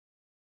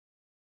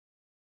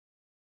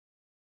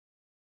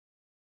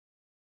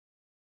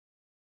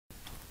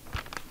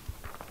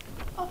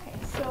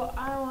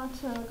want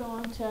to go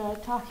on to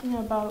talking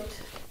about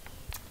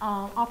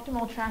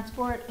optimal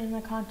transport in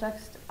the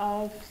context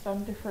of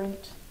some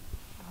different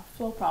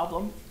flow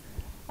problems.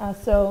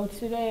 So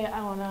today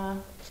I want to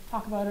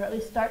talk about, or at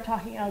least start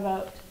talking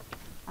about,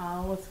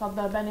 what's called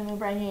the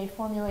Benamou-Brenier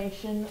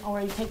Formulation, or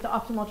you take the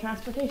optimal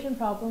transportation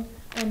problem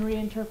and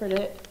reinterpret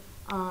it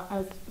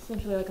as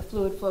essentially like a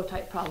fluid flow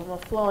type problem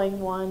of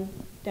flowing one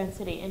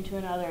density into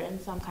another in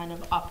some kind of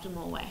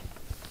optimal way.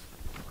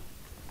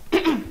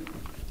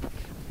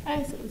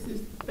 Okay, so this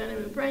is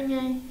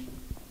Benamou-Brenier.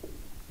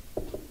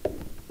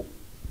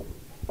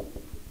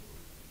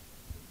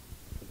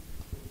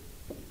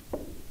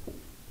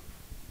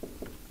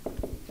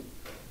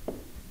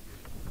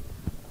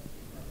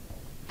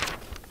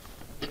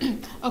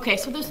 Okay,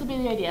 so this will be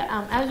the idea.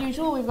 As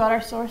usual, we've got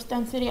our source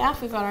density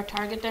F, we've got our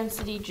target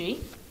density G,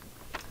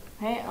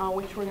 okay,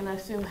 which we're going to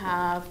assume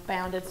have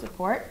bounded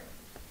support.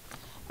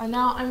 And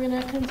now I'm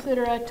going to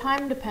consider a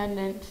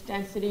time-dependent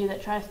density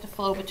that tries to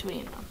flow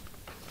between them.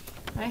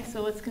 Okay,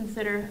 so let's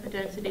consider a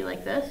density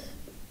like this.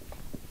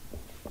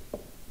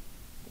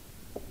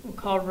 We'll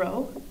call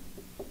rho,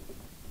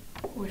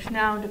 which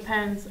now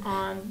depends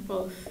on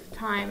both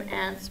time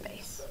and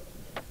space.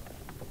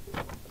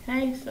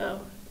 Okay,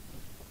 so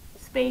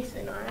space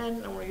in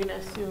Rn, and we're going to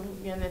assume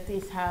again that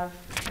these have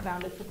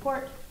bounded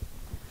support.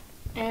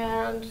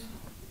 And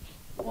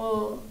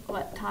we'll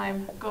let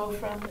time go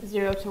from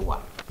 0 to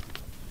 1.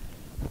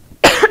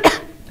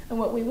 And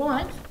what we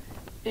want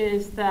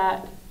is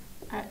that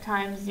at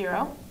time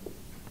 0,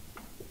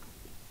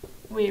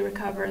 we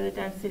recover the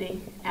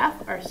density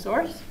F, our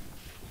source,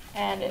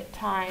 and at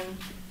time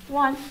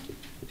 1,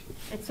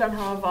 it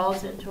somehow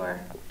evolves into our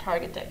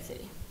target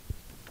density.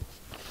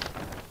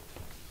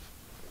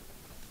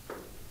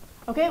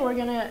 Okay, we're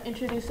going to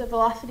introduce a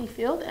velocity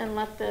field and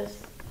let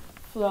this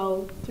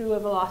flow through a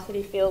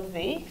velocity field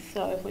V.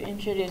 So if we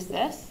introduce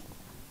this,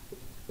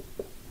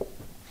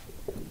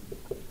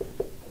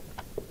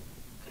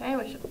 okay,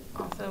 which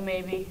also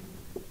may be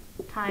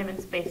time and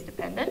space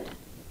dependent.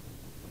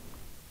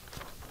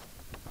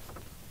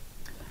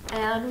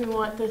 And we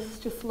want this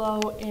to flow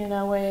in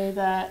a way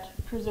that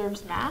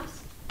preserves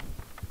mass.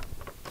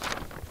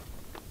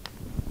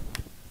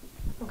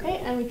 Okay,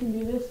 and we can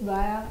do this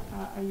via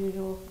our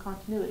usual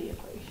continuity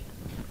equation.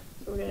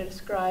 So we're going to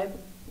describe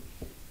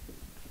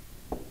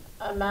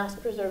a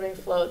mass-preserving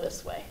flow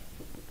this way.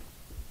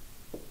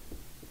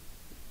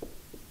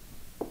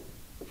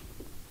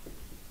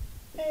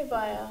 Okay,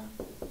 via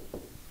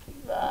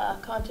the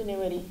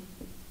continuity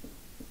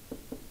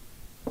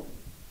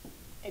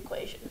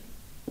equation.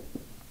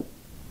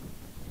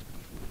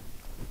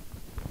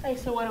 Okay,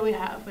 so what do we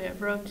have? We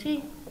have rho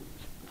t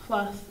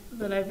plus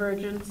the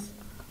divergence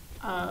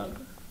of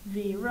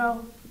v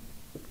rho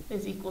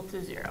is equal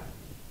to 0.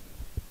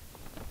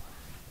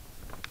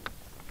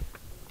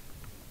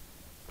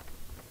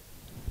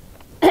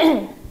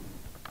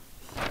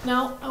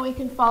 Now we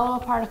can follow a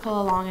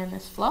particle along in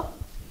this flow.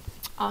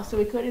 So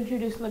we could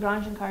introduce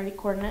Lagrangian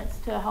coordinates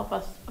to help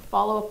us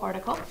follow a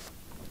particle.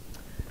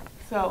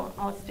 So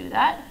let's do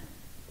that.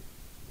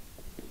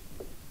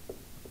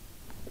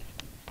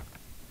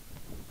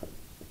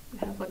 We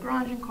have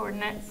Lagrangian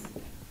coordinates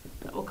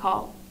that we'll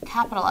call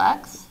capital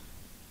X.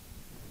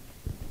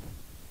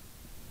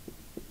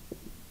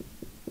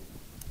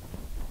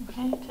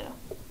 Okay, to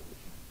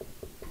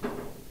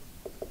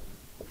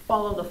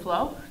follow the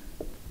flow.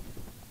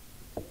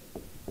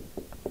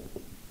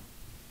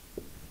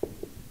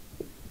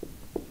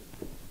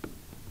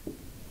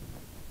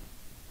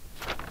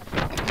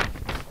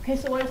 Okay,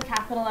 so what does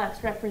capital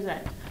X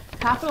represent?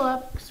 Capital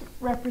X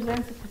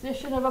represents the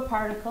position of a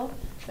particle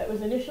that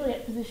was initially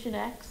at position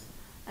X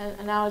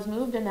and now has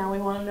moved, and now we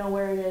want to know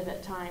where it is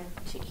at time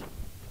t.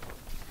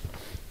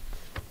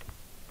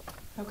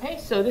 Okay,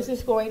 so this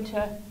is going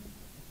to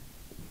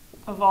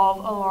evolve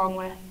along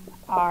with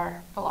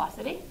our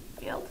velocity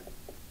field.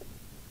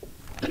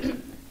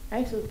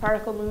 Okay, so the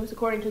particle moves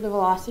according to the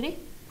velocity,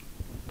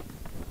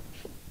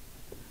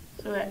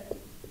 so that,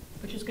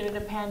 which is going to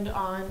depend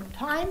on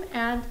time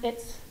and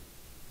its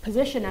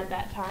position at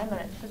that time,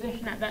 and its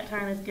position at that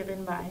time is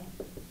given by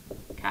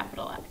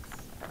capital X.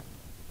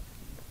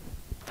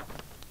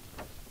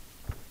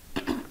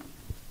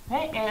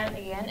 Okay, and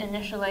again,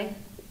 initially,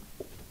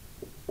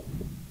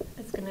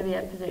 it's going to be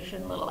at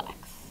position little x.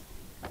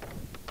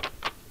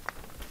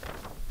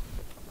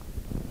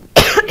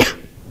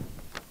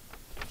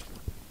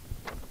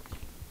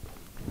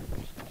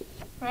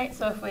 Right,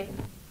 so if we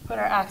put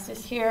our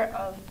axis here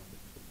of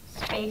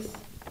space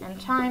and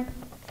time,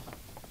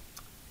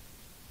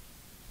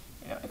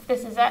 if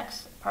this is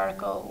x, the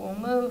particle will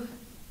move,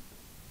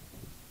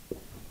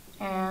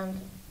 and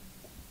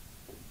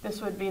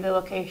this would be the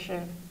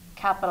location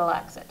capital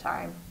X at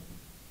time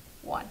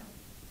 1.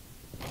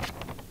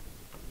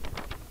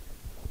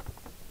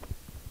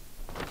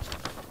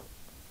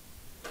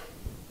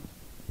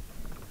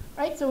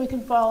 Right, so we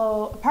can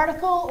follow a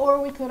particle,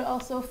 or we could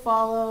also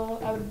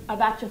follow a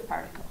batch of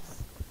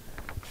particles.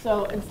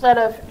 So instead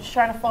of just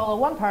trying to follow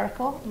one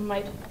particle, we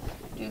might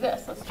do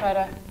this. Let's try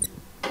to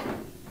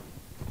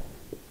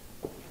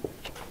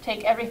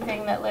take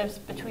everything that lives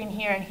between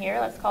here and here,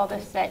 let's call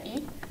this set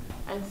E,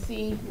 and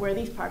see where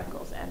these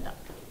particles end up.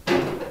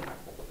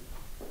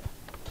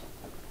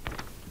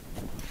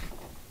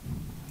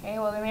 Okay,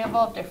 well, they may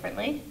evolve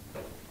differently.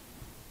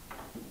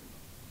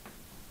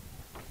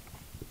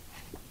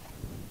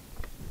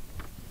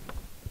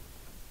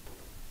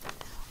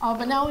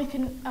 But now we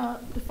can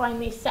define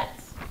these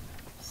sets.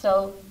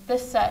 So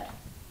this set,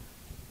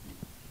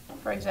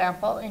 for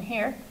example, in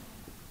here,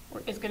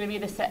 is going to be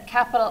the set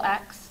capital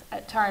X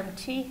at time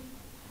t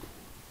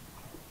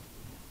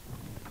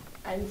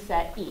and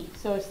set E.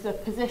 So it's the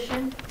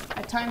position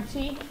at time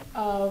t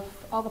of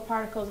all the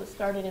particles that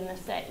started in the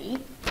set E.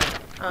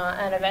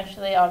 And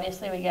eventually,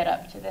 obviously, we get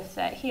up to this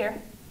set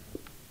here,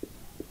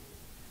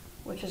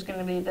 which is going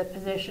to be the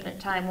position at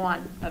time 1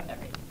 of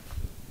everything.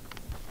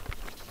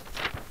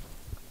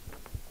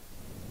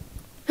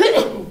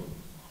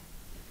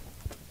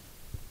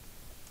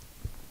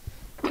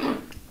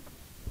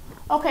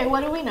 Okay,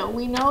 what do we know?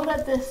 We know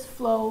that this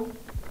flow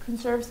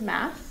conserves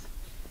mass.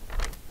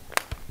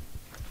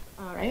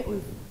 All right,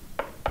 we've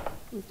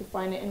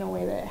defined it in a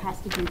way that it has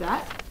to do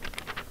that.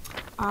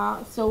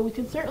 So we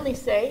can certainly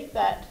say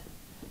that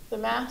the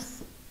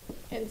mass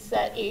in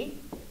set E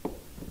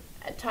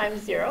at time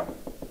 0,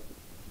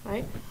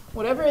 right?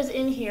 Whatever is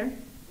in here,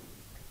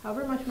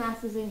 however much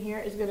mass is in here,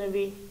 is going to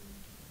be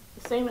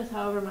the same as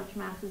however much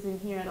mass is in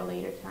here at a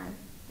later time.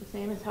 The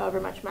same as however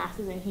much mass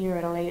is in here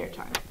at a later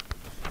time.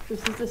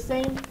 This is the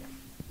same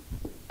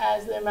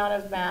as the amount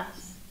of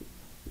mass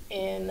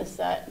in the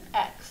set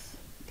X,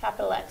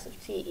 capital X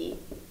of TE,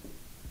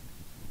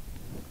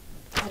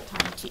 at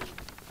time t.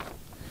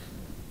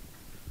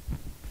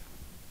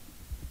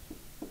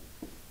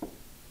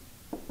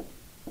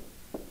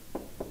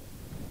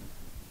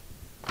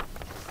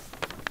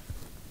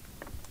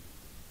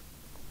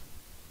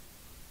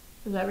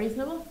 Is that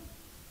reasonable?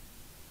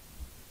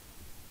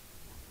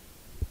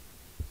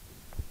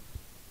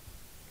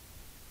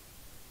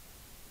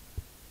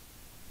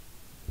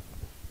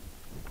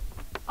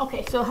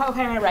 Okay, so how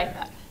can I write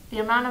that? The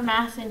amount of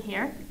mass in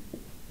here,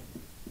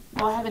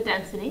 well, I have a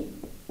density.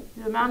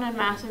 The amount of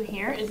mass in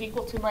here is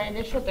equal to my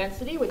initial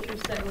density, which we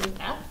said was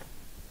F.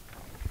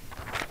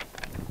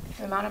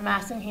 The amount of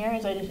mass in here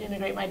is I just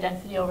integrate my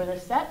density over the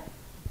set.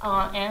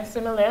 And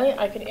similarly,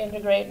 I could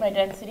integrate my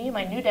density,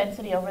 my new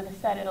density, over the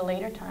set at a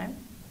later time.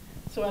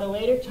 So at a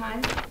later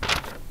time,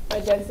 my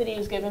density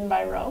is given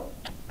by rho.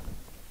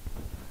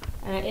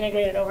 And I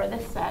integrate it over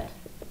this set,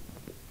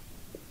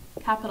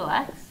 capital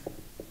X.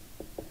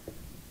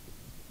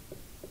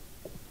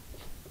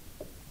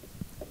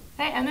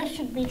 Okay, and this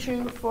should be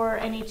true for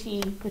any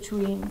t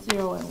between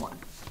 0 and 1.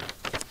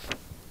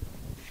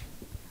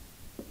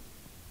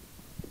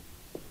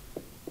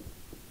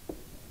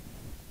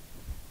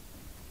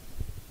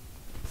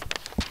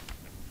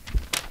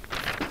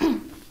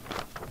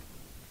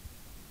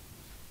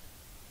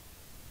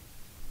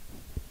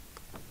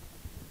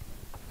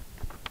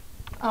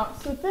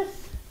 So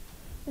this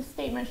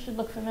statement should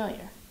look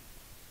familiar.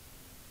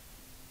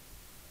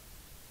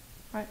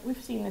 Right,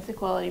 we've seen this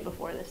equality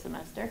before this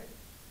semester.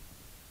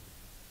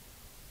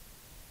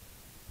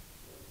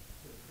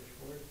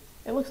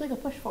 It looks like a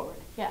push forward,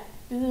 yeah.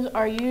 This is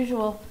our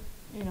usual,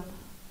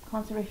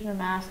 conservation of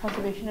mass,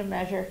 conservation of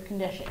measure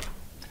condition.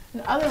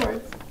 In other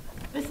words,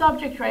 this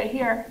object right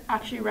here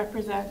actually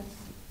represents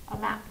a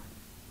map,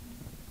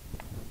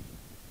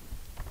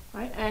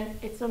 right? And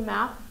it's a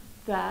map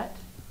that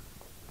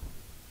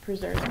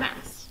preserves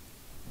mass.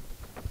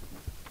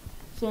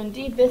 So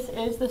indeed, this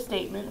is the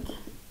statement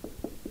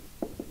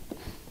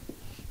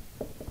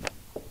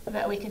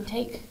that we can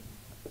take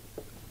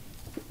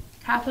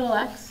capital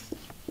X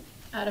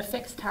at a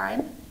fixed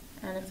time,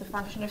 and it's a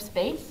function of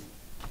space,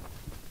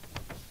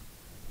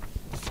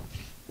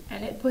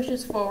 and it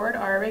pushes forward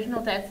our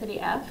original density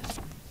F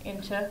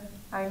into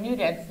our new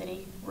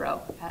density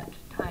rho at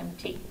time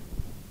t.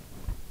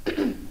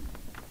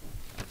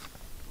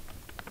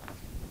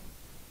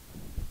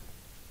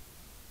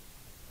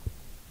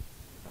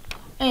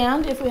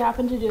 And if we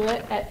happen to do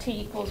it at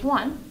t equals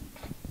 1,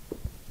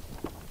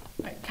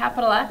 right,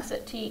 capital X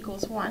at t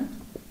equals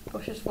 1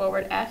 pushes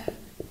forward F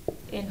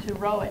into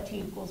rho at t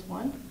equals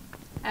 1.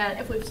 And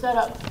if we've set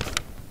up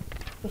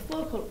the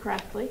flow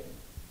correctly,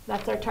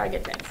 that's our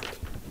target density.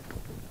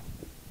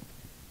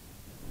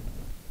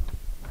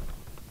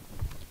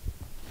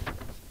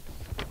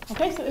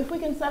 Okay, so if we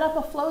can set up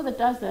a flow that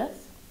does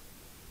this,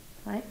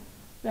 right,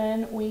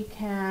 then we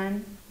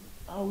can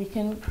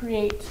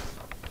create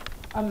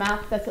a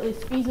map that's at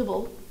least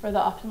feasible for the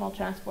optimal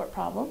transport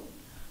problem.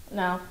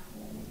 Now,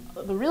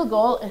 the real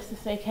goal is to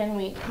say, can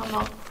we come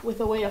up with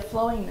a way of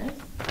flowing this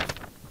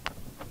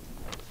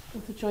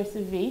with the choice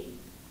of V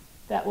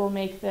that will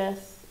make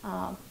this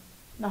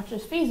not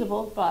just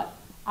feasible, but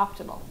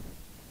optimal.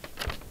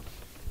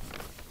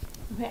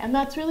 Okay, and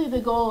that's really the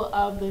goal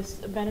of this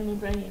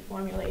Benamou-Brenier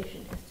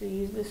formulation, is to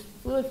use this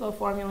fluid flow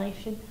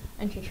formulation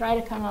and to try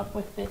to come up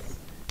with this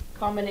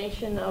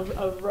combination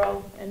of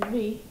rho and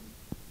V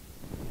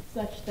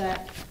such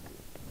that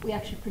we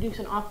actually produce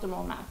an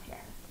optimal map here.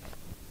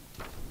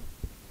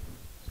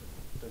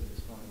 So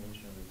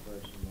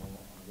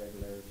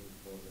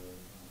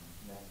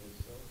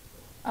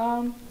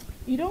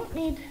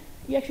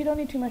You actually don't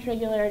need too much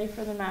regularity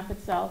for the map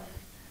itself.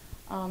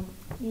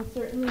 You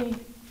certainly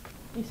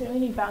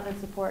need bounded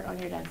support on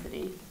your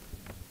densities.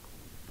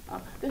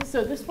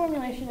 So this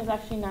formulation is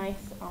actually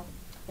nice.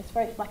 It's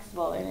very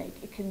flexible, and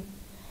it can.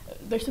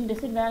 There's some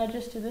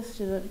disadvantages to this,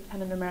 to the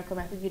kind of numerical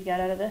method you'd get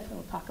out of this, and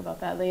we'll talk about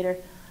that later.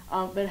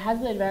 But it has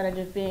the advantage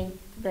of being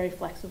very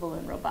flexible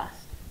and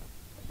robust.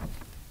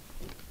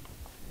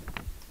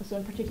 So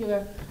in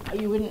particular,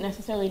 you wouldn't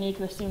necessarily need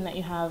to assume that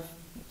you have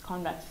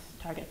convex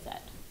target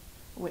set,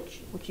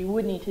 which you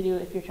would need to do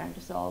if you're trying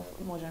to solve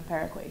a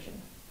Moser-Ampere equation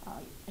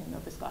in the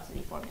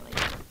viscosity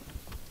formulation.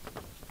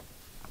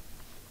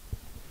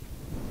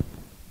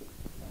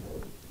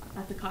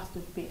 At the cost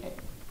of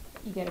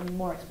you get a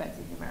more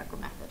expensive numerical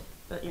method,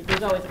 but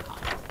there's always a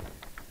cost.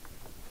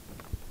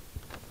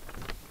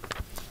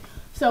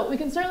 So we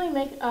can certainly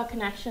make a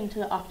connection to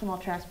the optimal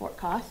transport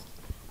cost.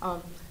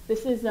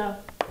 This is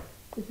a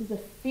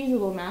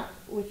feasible map,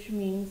 which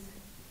means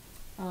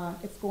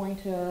it's going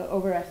to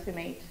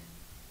overestimate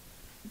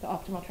the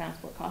optimal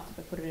transport cost if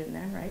I put it in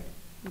there, right?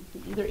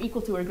 Either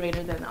equal to or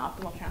greater than the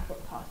optimal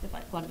transport cost if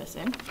I plug this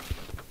in.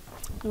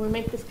 When we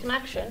make this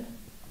connection,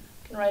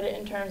 we can write it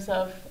in terms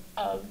of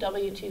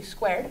W2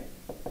 squared.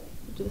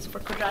 We'll do this for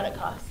quadratic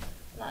cost,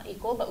 not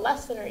equal, but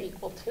less than or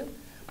equal to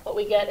what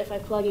we get if I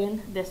plug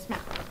in this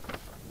map.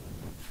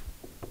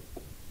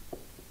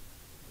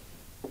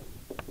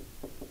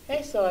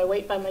 Okay, so I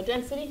weight by my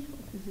density.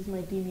 This is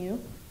my d mu.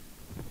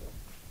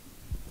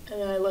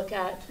 And then I look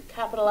at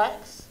capital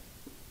X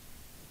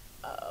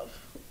of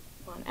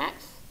 1x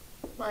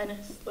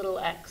minus little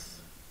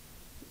x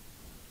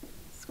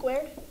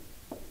squared.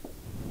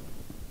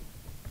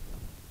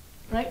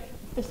 Right?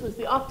 If this was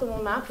the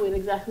optimal map, we'd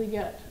exactly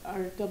get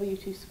our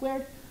W2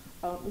 squared.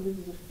 This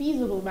is a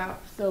feasible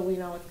map, so we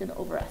know it's going to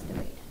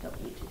overestimate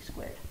W2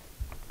 squared.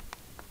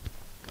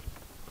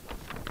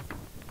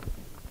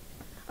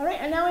 All right,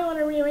 and now we want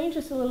to rearrange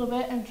this a little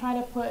bit and try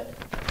to put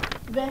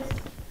this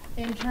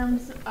in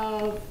terms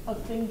of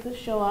things that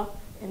show up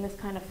in this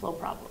kind of flow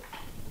problem.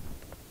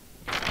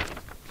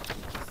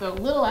 So a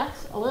little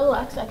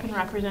x I can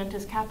represent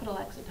as capital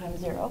X at time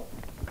 0.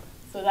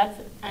 So that's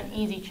an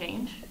easy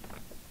change.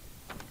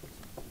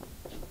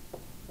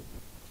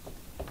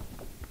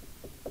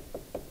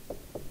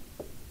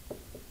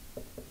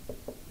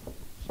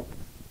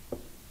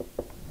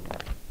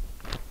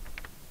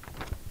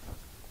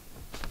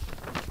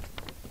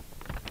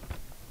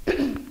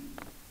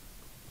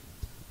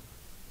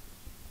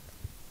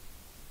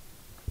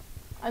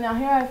 And now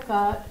here I've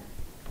got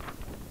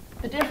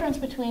the difference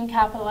between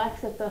capital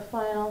X at the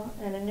final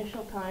and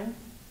initial time.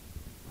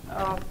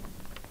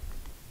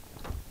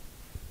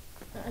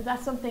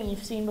 That's something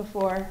you've seen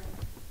before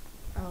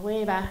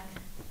way back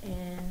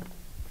in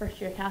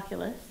first year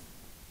calculus.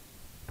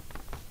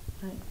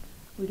 Right.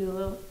 We do a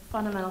little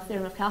fundamental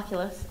theorem of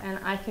calculus, and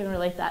I can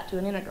relate that to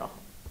an integral.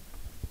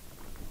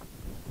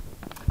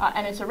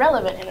 And it's a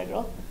relevant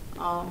integral,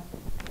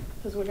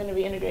 because we're going to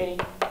be integrating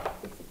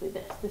basically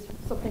this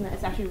something that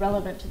is actually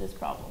relevant to this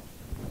problem.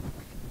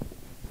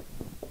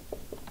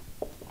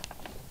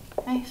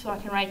 Okay, so I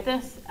can write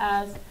this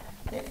as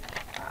an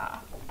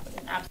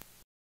absolute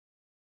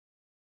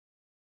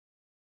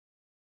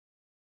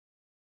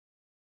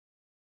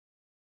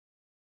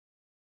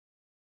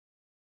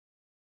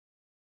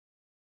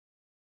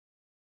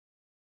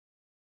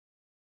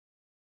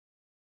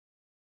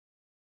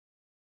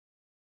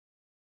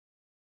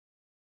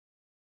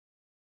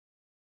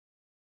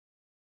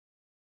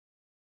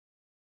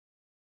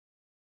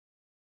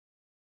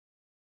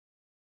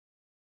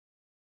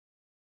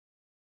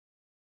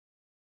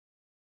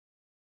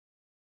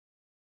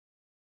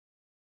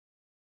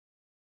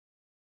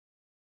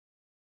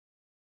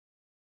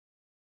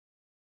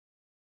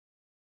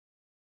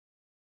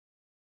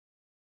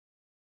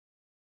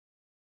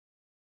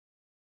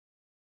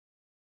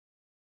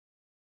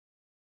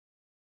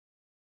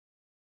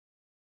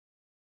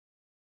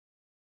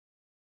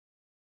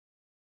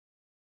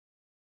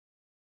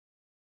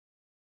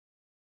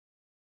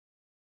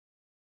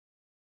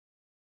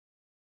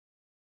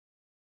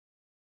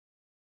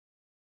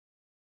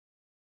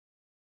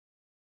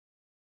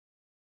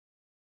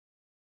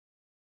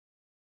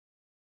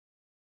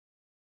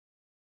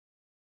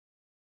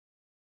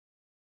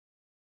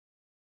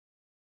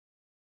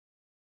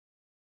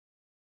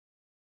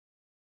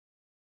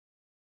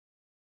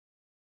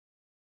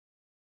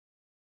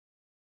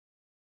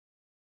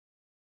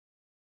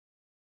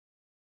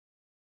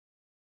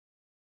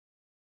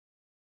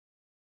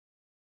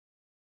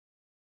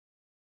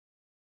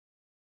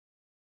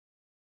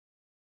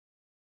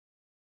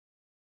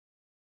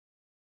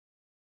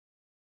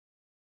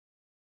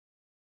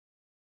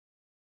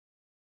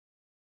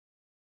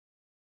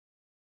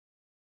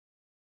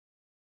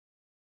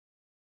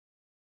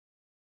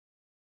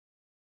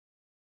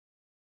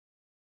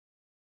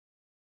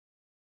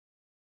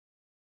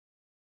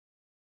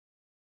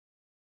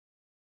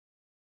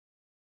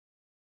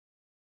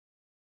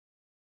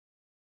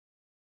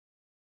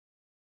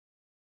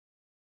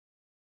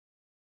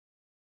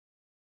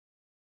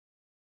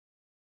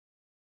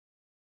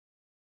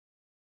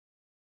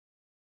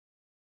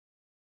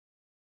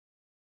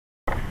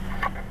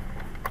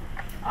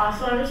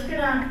So I'm just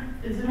gonna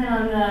zoom in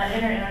on the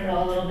inner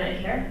integral a little bit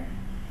here.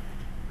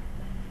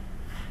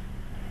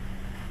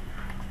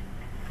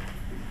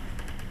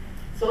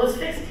 So let's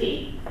fix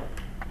t.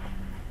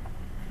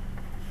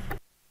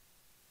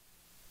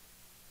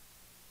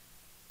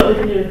 What we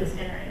can do with this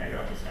inner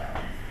integral to start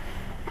with.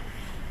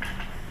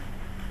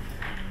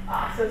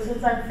 So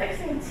since I'm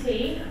fixing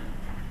t,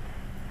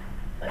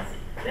 let's see.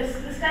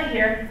 This guy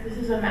here, this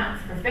is a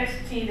map. For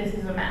fixed t, this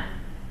is a map.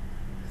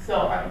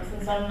 So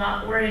since I'm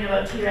not worrying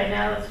about t right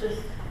now, let's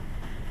just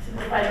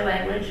simplify the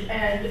language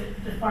and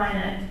define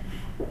it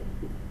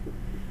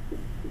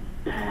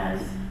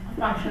as a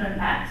function of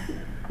x.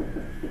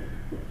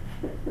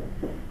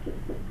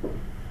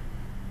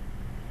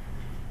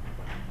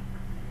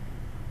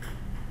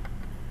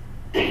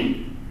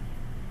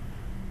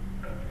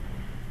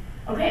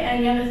 Okay, and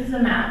again, this is a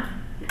map.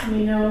 And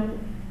we know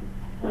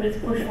what its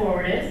push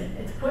forward is.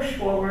 Its push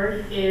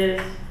forward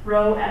is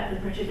rho at the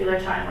particular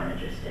time we're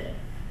interested in.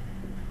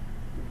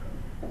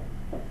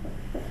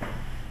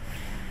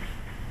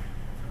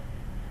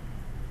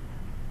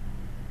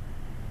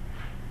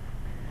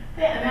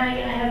 Okay, and then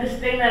again, I have this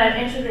thing that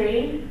I'm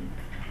integrating,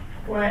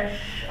 which,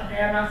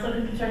 okay, I'm not so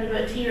concerned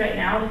about t right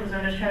now because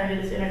I'm just trying to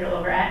do this integral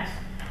over x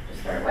to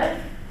start with.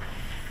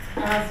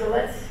 So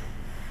let's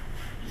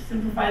just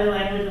simplify the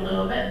language a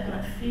little bit.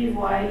 Let phi of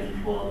y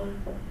equal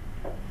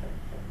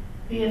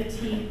v of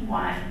t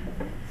y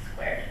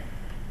squared,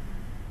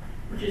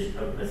 which is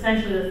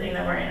essentially the thing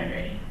that we're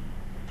integrating.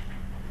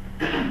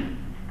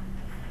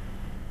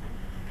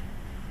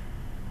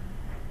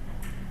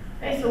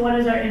 Okay, so what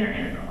is our inner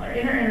integral? Our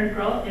inner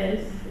integral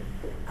is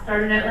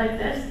starting out like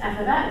this, f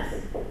of x,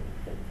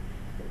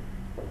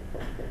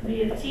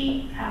 v of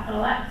t,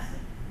 capital X.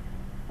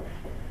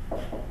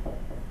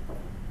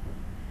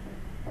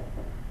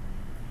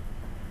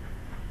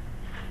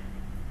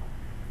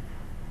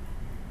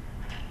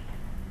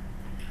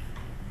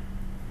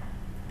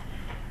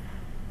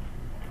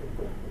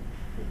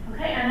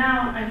 Okay, and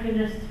now I can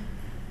just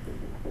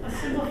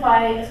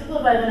simplify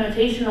the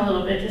notation a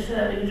little bit just so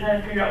that we can try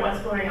to figure out what's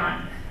going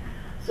on.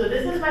 So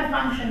this is my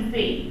function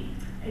phi.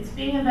 It's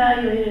being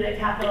evaluated at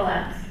capital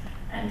X,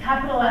 and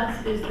capital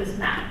X is this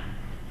map.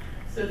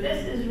 So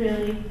this is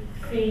really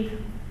phi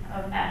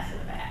of s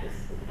of x.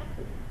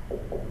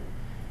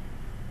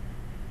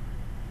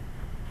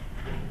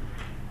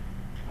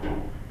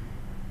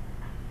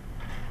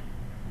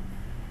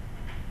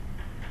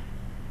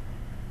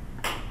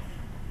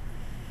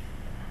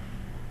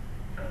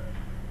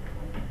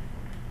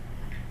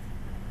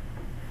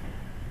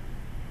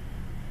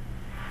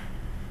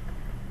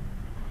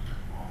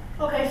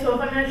 Okay, so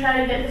if I'm going to try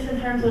to get this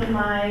in terms of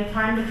my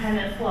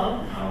time-dependent flow,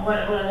 what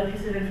other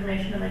piece of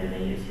information am I going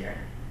to use here?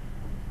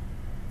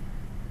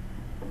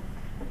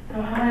 How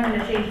am I going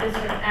to change this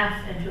from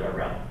f into a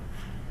rho?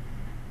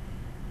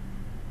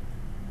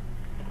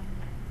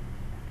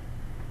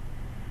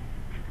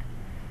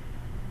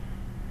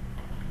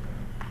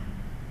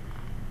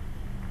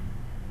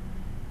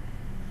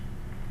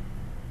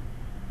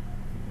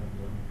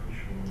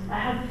 I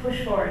have to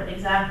push forward,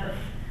 exactly.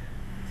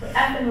 So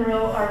f and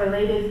rho are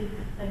related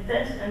like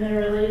this, and they're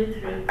related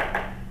through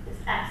this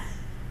s,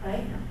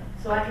 right?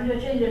 So I can do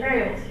a change of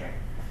variables here.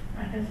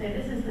 I can say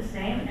this is the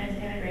same as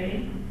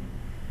integrating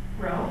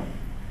rho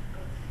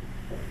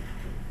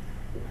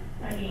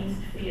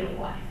against phi of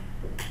y.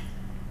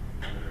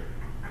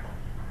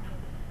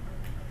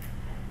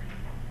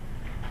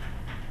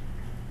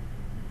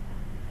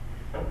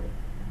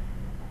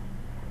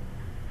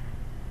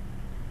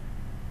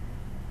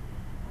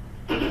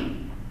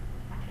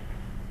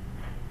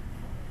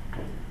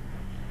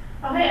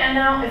 Okay, and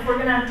now if we're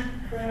gonna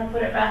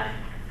put it back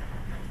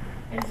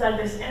inside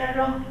this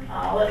integral,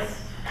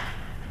 let's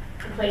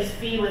replace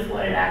phi with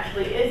what it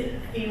actually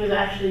is. Phi was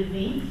actually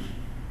v.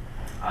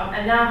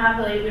 And now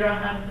happily we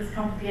don't have this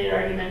complicated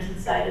argument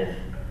inside of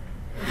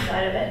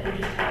it. We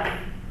just have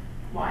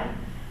y,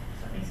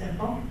 something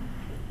simple.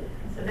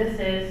 So this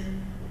is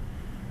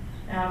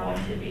now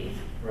going to be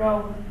rho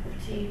of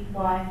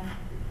ty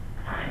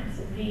times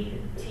v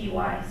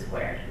ty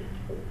squared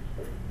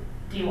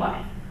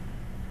dy.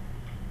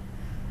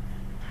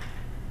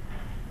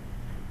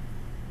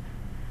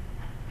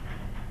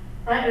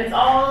 Right, and it's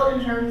all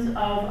in terms of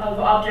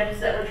objects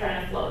that we're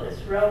trying to flow,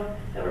 this rho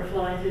that we're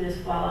flowing through this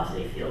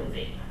velocity field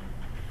v.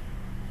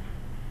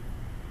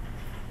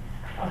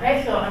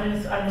 Okay, so I'm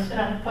just going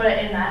to put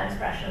it in that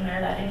expression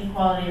there, that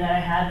inequality that I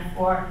had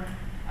for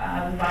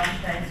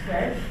Weierstrass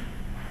squared.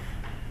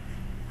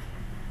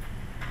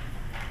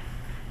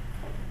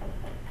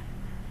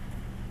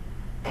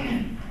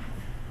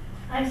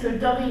 Alright, so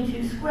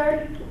W2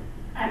 squared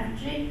f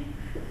g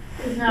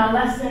is now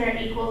less than or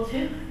equal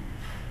to.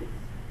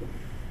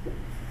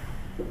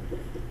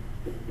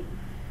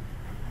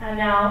 And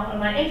now on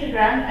my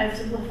integrand, I've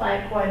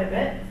simplified quite a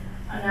bit.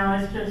 And now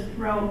it's just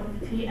rho of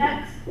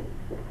tx,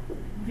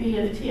 v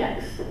of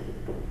tx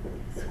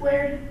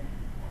squared,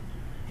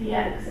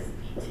 dx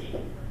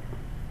dt.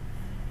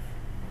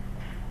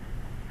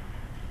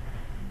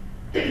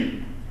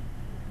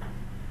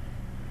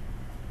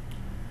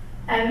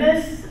 And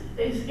this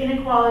this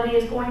inequality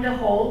is going to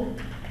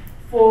hold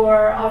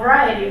for a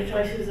variety of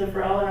choices of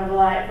rho and a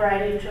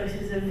variety of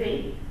choices of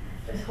v.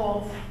 This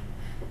holds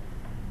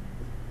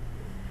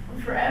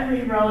for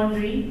every rho and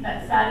v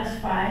that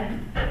satisfy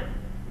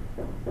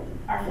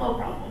our flow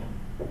problem.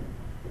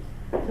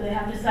 So they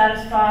have to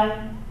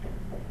satisfy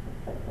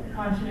the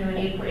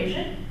continuity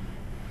equation.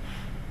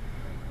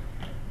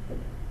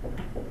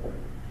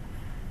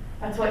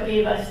 That's what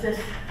gave us this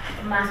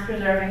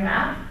mass-preserving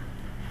map.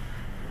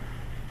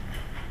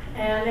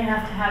 And they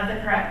have to have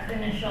the correct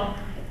initial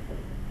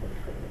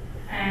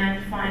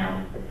and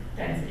final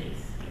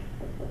densities.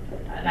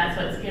 That's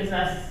what gives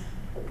us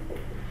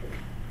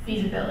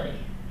feasibility.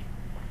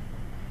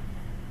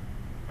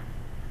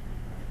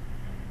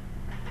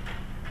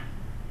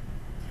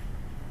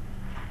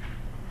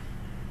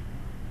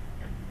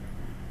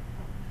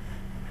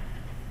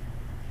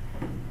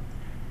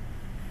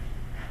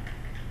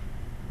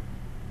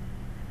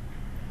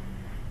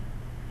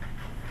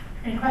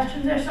 Any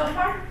questions there so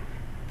far?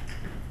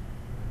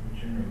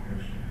 General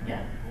question.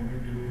 Yeah. When we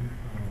do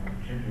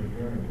change of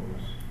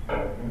variables,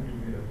 when do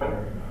we apply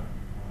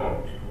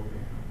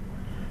Jacobian?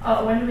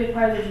 Oh, when do we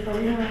apply the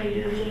Jacobian? When we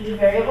do the change of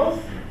variables?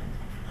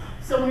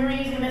 So we were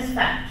using this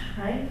fact,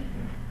 right?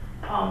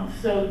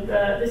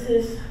 This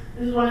is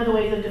one of the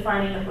ways of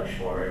defining the push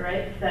forward,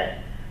 right?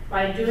 That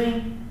by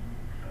doing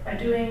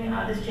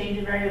this change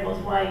of variables,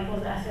 y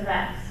equals s of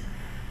x,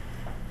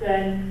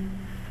 then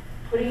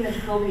putting the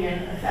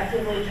Jacobian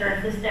effectively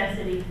turns this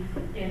density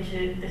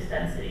into this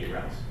density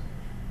rows.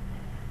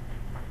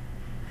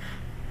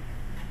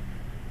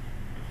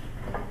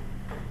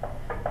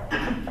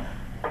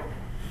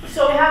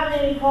 So we have an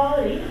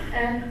inequality,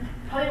 and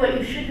probably what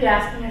you should be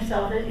asking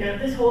yourself is,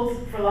 this holds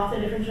for lots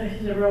of different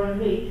choices of rho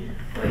and v.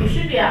 What you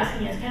should be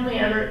asking is, can we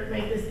ever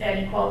make this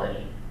n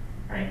equality,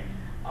 right?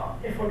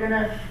 If we're going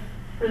to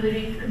really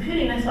be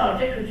computing this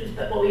object, which is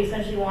what we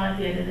essentially want at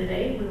the end of the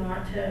day, we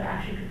want to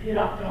actually compute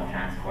optimal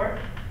transport.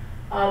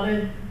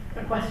 Then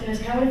the question is,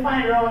 can we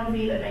find rho and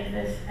v that make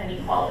this an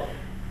equality?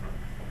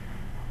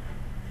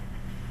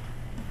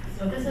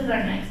 So this is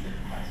our next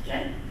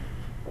question.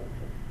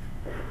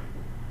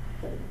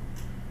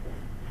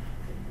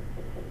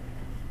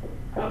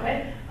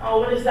 Okay,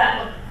 what does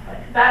that look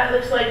like? That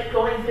looks like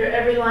going through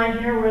every line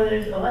here where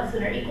there's a less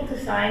than or equal to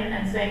sign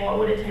and saying what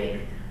would it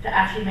take to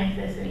actually make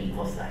this an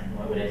equal sign?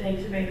 What would it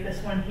take to make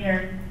this one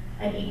here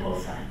an equal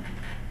sign?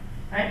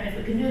 Right? And if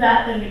we can do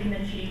that, then we can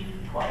achieve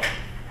equality.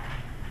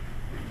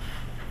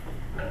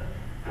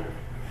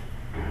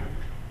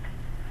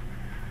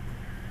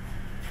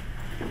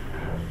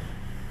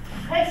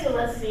 Okay, so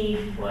let's see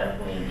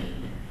what we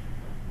need.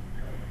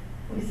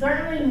 We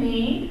certainly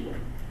need,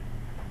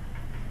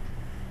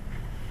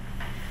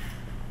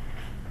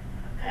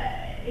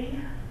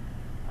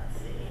 let's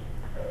see.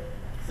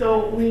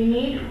 So we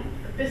need,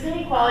 this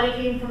inequality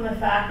came from the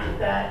fact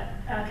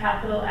that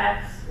capital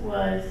X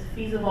was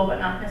feasible but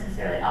not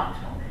necessarily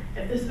optimal.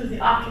 If this was the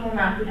optimal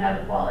map, we'd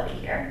have equality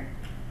here,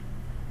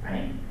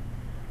 right?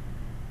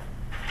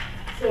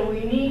 So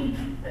we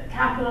need that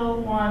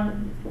capital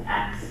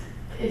 1x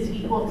is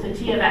equal to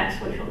t of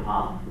x, which we'll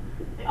call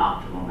the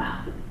optimal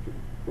map.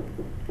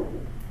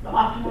 The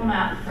optimal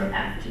map from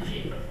F to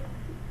G.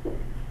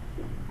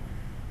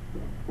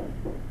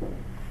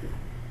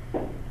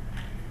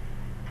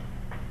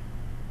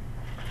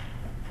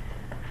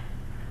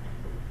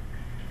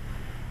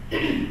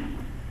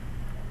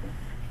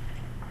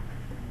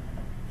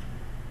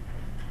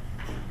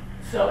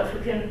 So if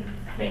we can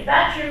make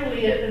that true,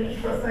 we get an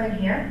equal sign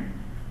here.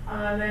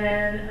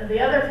 Then the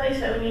other place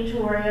that we need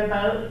to worry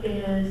about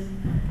is,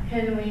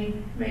 can we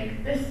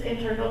make this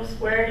integral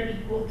squared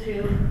equal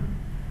to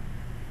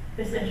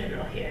this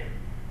integral here?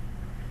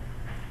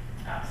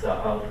 So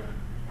I'll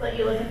let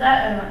you look at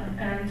that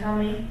and tell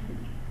me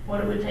what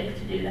it would take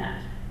to do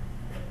that.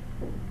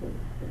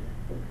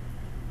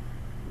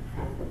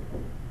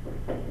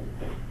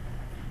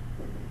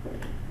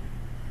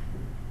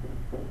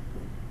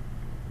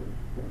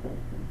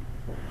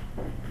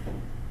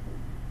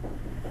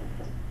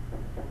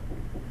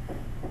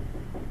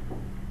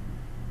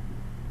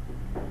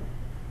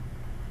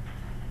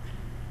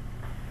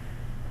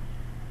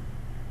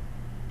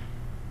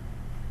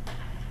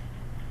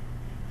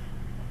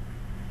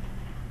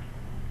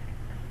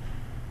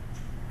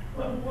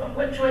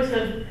 What choice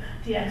of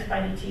dx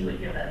by dt would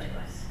give that to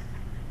us?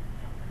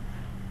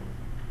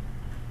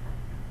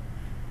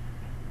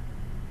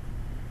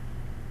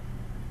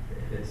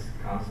 If it's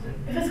constant?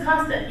 If it's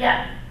constant,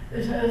 yeah.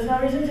 There's no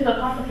reason to go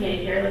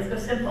complicated here. Let's go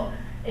simple.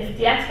 If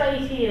dx by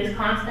dt is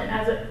constant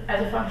as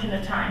a function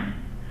of time,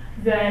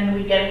 then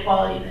we get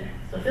equality there.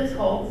 So if this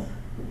holds,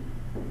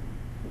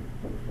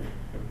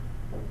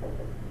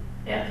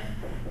 if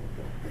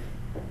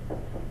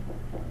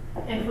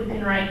we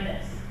can write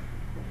this.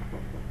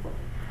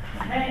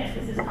 Okay, if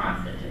this is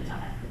constant in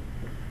time.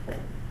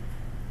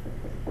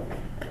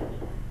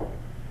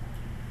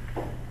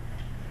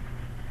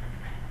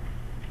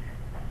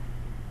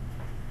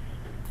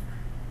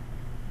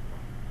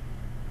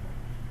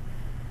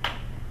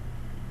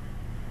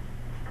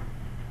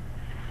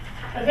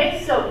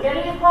 Okay, so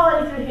getting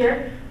equality through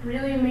here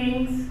really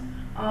means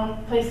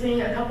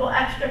placing a couple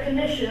extra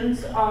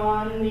conditions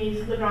on these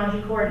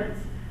Lagrangian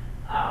coordinates.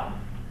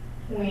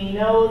 We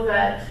know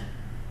that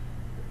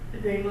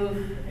they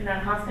move in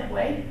a constant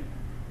way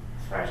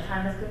as far as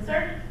time is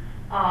concerned,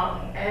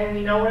 and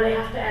we know where they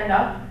have to end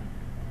up,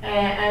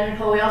 and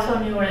we also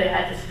knew where they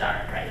had to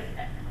start, right?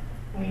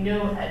 We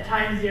knew at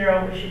time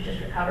 0 we should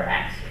just recover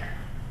x here.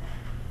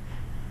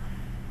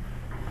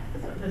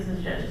 So this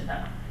is just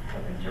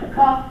something to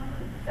recall,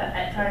 that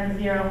at time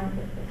 0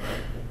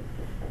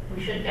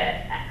 we should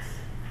get x.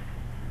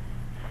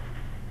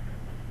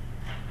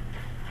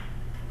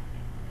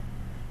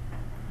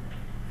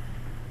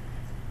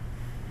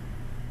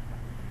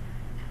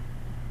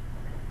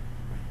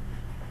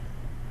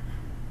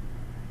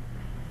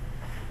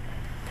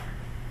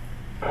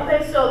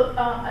 Okay, so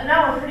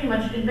now we're pretty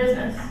much in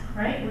business,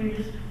 right? We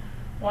just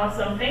want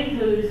something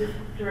whose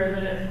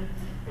derivative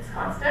is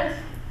constant.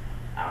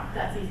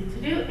 That's easy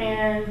to do,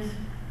 and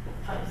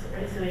obviously,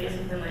 right, so we get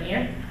something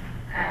linear,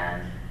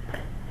 and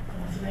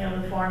something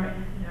on the form, at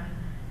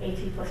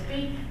plus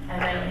b,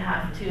 and then we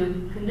have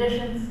two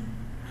conditions,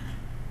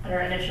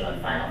 our initial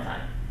and final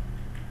time.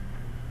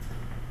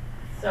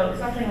 So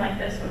something like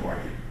this would work.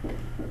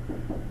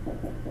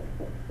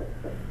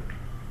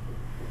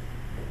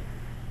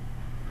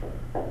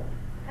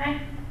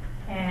 Okay,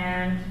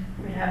 and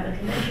we have the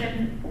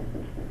condition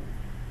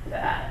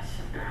that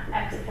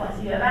x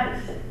plus u of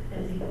x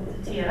is equal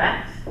to t of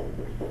x.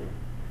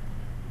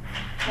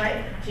 Right,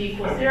 at t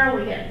equals 0,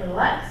 we get little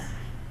x.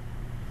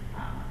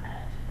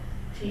 At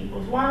t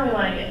equals 1, we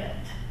want to get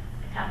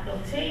capital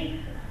T.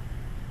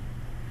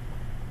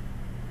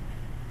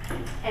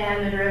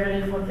 And the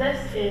derivative of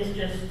this is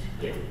just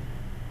u.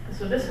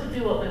 So this will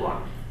do what we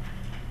want.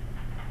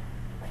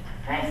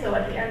 Okay, so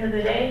at the end of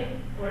the day,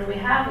 what do we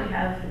have? We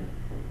have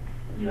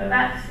u of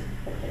x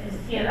is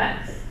t of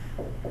x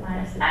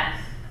minus x,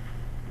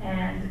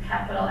 and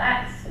capital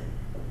X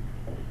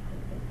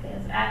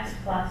is x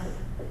plus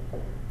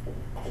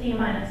t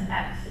minus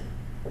x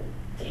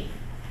t.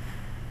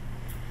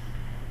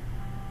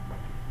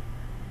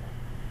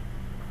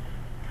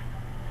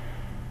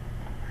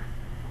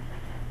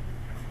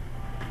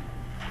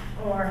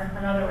 Or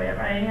another way of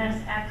writing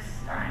this, x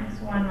times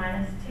 1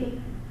 minus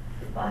t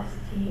plus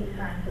t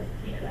times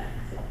t of x.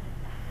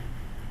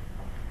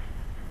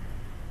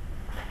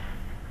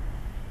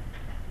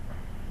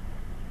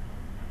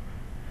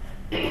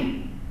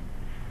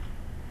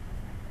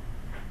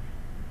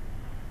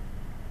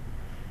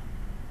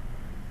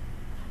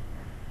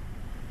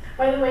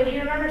 By the way, do you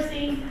remember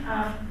seeing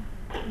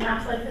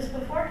maps like this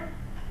before?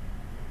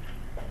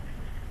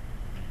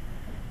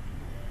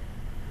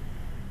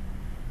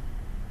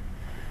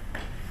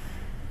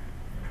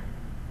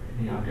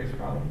 The optics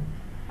problem?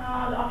 The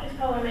optics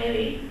problem,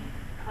 maybe.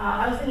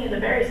 I was thinking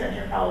of the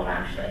barycenter problem,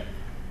 actually.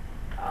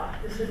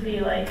 This would be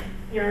like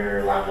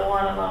your lambda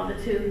 1 and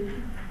lambda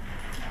 2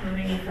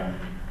 moving it from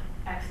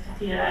x to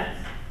t to x.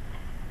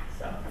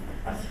 So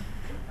that's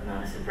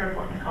not a super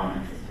important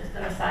comment. It's just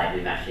an aside.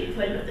 We've actually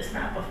played with this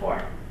map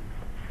before.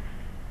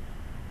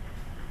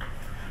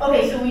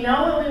 Okay, so we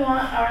know what we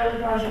want our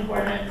Lagrangian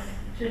coordinates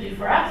to do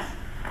for us.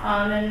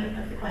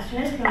 Then the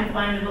question is, can we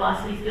find the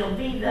velocity field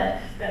V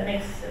that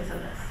makes sense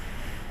of this?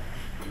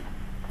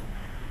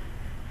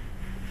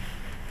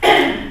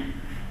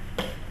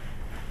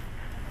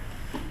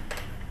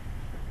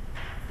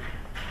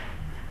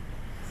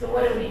 So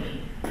what do we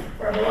need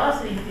for a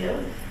velocity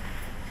field?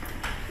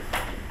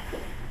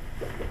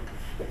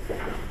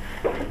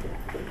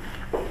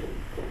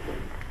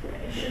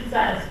 It should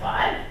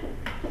satisfy.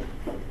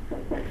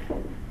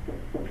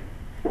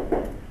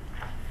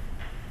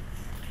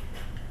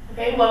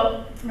 Okay,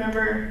 well,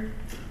 remember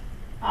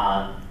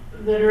the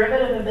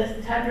derivative of this,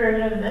 the time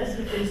derivative of this,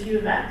 which is u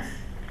of x,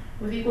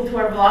 was equal to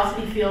our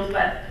velocity field,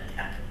 but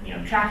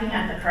tracking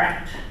at the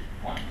correct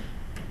point.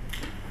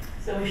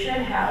 So we should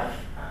have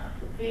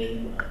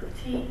v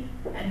of t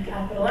and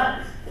capital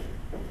X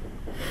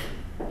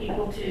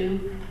equal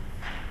to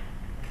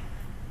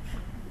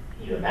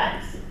u of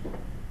x,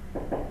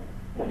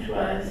 which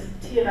was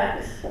t of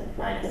x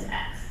minus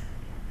x.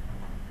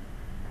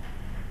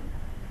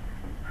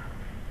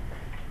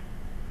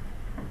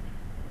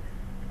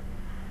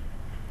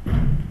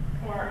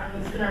 Or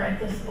I'm just going to write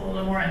this a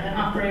little more as an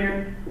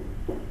operator,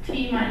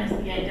 t minus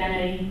the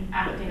identity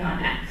acting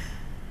on x.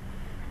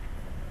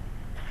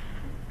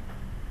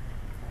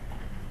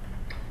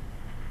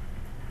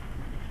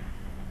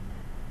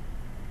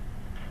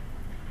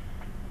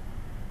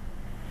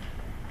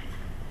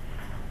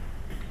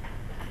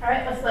 All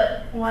right, let's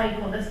let y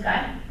equal this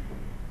guy.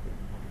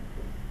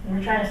 And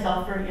we're trying to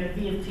solve for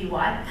v of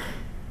ty.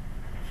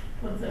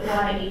 What's it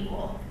y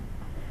equal?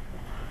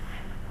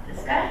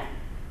 This guy?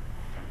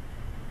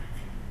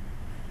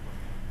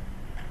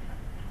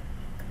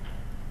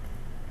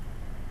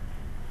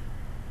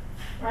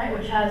 Right,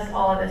 which has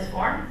all of this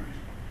form.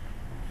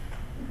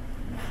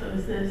 So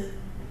this is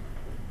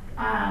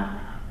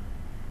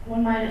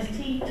 1 minus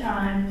t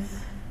times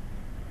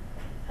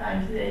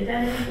the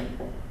identity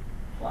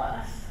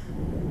plus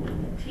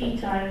t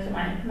times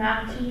my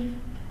map t,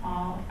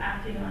 all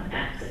acting on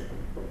x. Is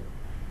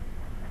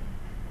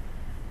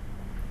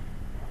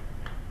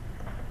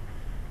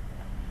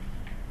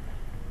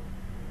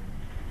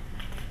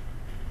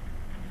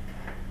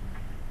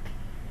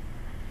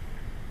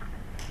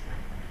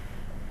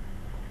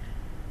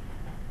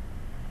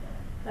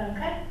that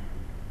okay?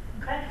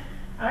 Okay.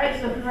 All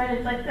right, so if we write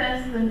it like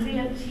this, then v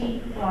of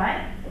t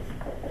y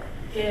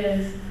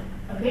is,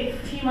 okay,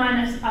 t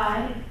minus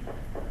I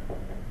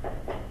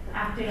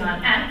acting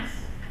on x.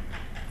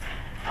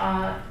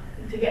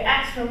 To get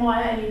x from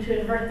y, I need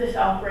to invert this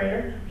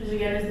operator, which is,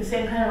 again, is the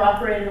same kind of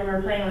operator we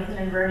were playing with and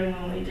inverting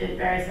when we did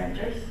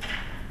barycenters.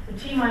 So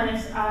t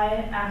minus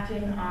I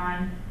acting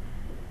on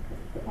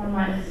 1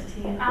 minus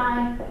ti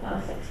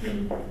plus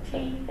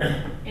t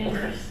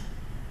inverse.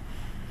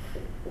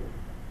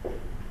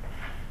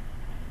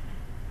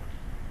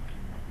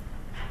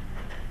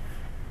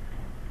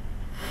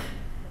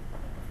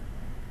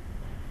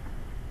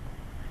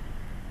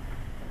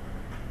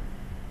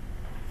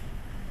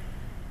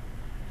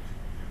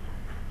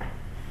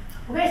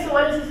 Okay, so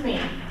what does this mean?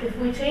 If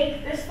we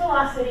take this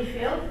velocity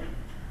field,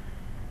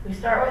 we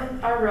start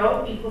with our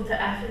rho equal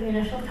to f in the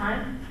initial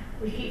time.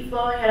 We keep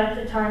flowing it up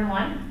to time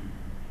 1.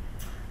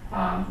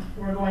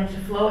 We're going to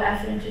flow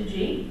f into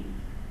g.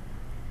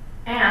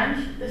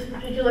 And this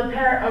particular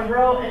pair of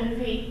rho and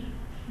v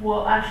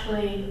will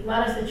actually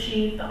let us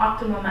achieve the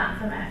optimal map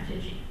from f to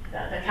g.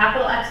 The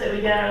capital X that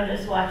we get out of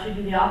this will actually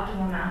be the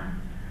optimal map.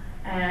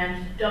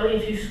 And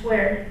W2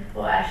 squared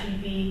will actually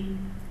be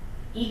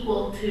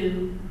equal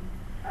to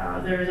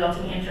the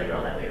resulting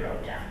integral that we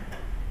wrote down.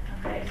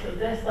 Okay, so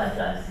this lets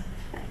us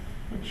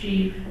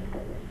achieve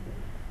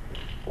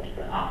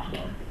the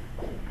optimum.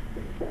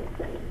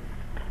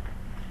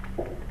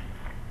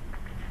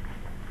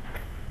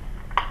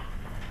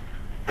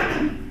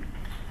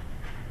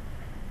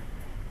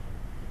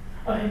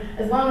 Okay,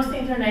 as long as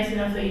things are nice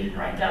enough that you can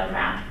write down a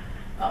map.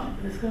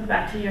 This comes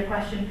back to your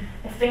question.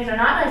 If things are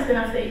not nice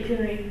enough that you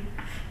can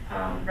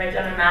write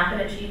down a map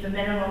and achieve the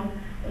minimum,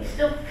 you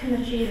still can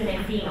achieve an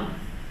infimum.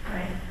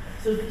 Right?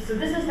 So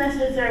this is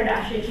necessary to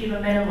actually achieve a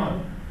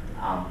minimum,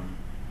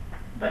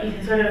 but you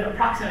can sort of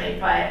approximate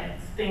by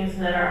things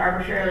that are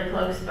arbitrarily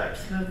close but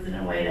smoothed in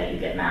a way that you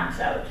get maps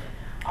out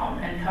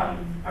and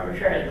come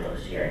arbitrarily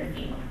close to your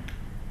infimum.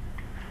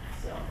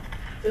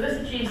 So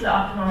this achieves the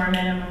optimum or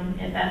minimum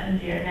if f and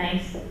g are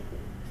nice.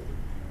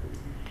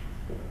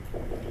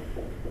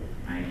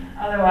 Right?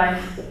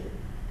 Otherwise,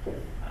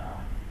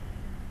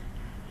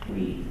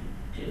 we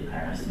do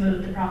kind of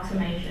smooth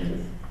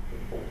approximations.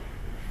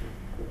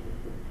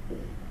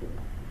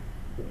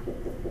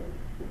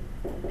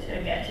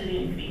 To get to the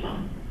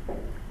infimum.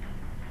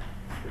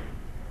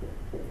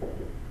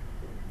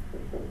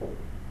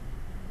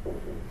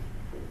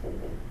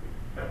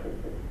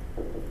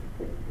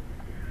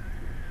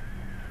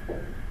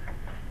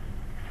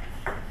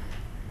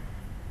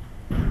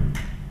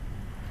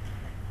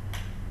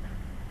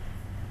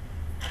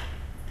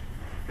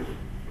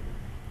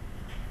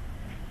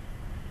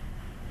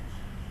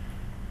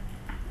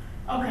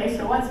 Okay,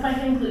 so what's my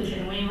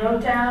conclusion? We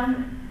wrote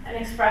down an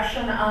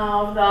expression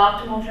of the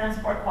optimal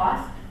transport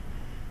cost.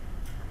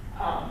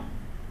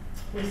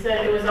 We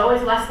said it was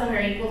always less than or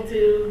equal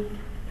to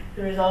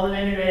the result of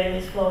integrating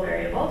these flow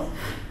variables.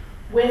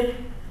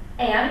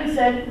 And we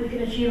said we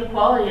can achieve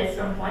equality at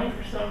some point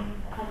for some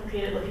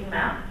complicated looking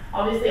map.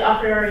 Obviously, a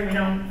priori we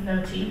don't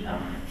know t.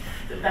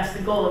 That's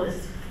the goal of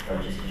this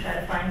approach, is to try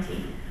to find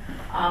t.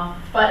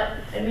 But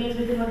it means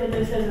we can look at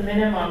this as a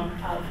minimum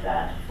of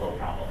that flow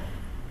problem.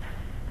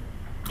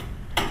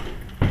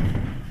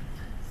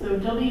 So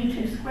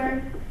W2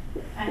 squared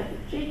f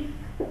of g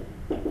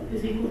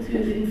is equal to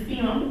the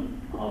infimum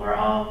over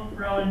all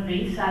rho and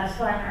v,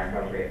 satisfying our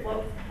appropriate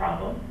flow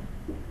problem.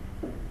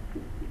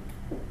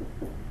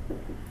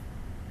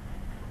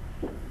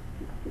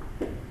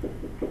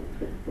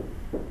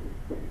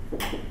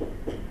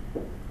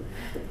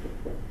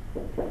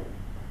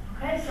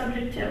 Okay,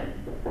 subject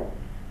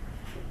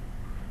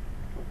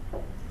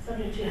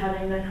to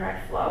having the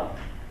correct flow.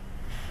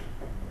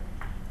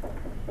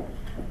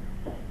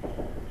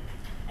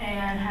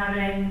 And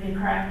having the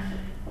correct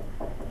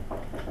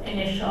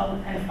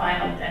initial and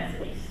final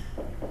densities.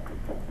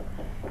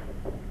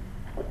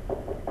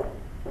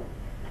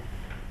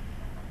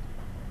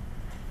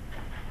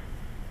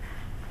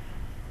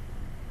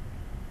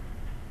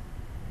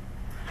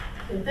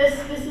 So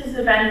this is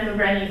the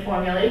Benamou-Brenier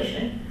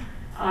formulation,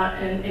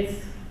 and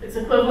it's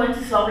equivalent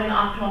to solving an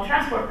optimal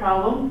transport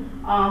problem.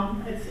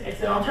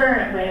 It's an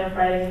alternate way of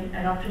writing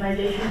an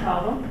optimization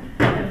problem,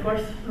 and of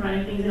course,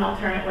 running things in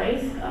alternate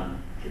ways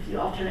gives you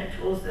alternate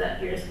tools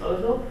at your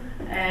disposal,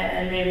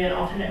 and maybe an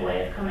alternate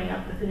way of coming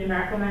up with the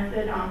numerical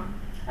method,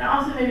 and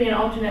also maybe an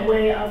alternate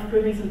way of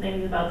proving some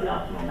things about the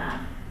optimal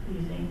map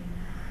using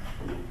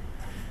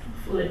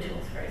fluid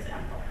tools, for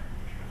example.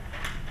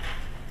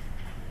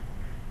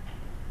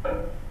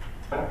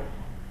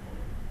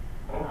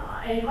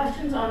 Any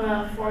questions on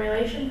the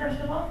formulation, first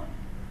of all?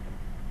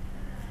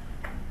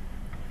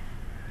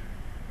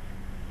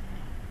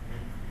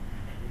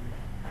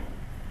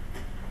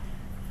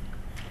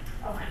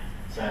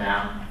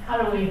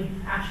 how do we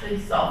actually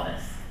solve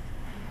this?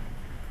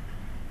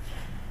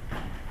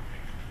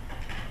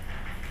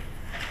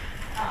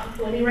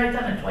 Let me write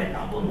down a toy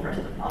problem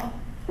first of all,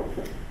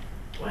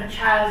 which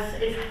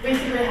it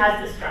basically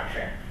has this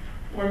structure.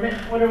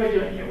 What are we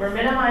doing here? We're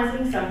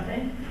minimizing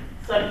something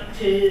subject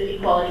to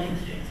equality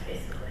constraints,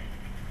 basically.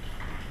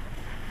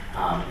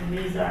 And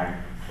these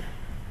are,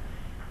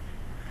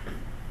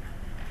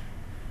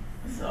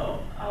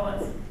 so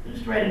let's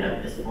just write it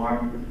up this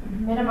form.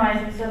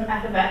 Minimizing some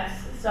f of x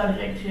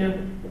subject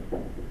to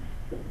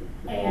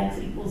ax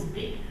equals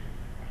b.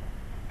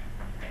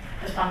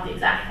 That's not the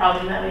exact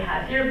problem that we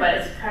had here, but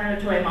it's kind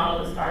of a toy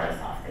model to start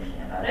us off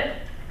thinking about it.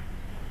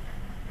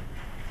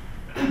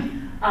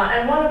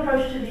 And one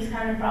approach to these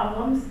kind of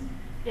problems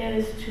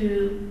is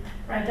to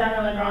write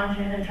down a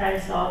Lagrangian and try to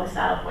solve the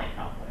saddle point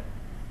problem.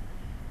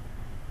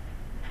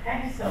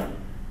 Okay, so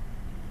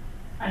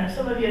I know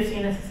some of you have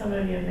seen this, and some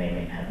of you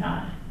may have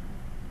not.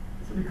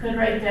 So we could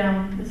write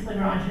down this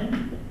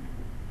Lagrangian.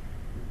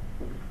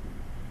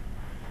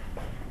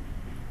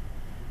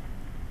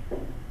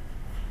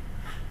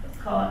 Let's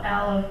call it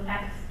L of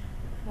x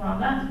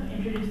lambda. So we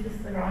introduce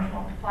this Lagrange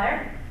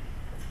multiplier.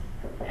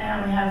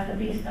 And we have the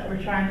beast that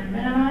we're trying to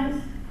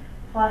minimize,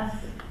 plus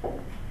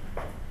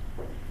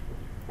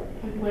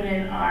we put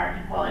in our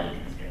equality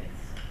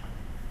constraints.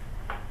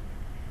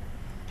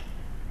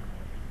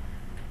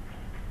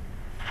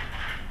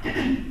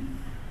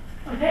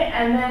 Okay,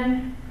 and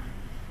then,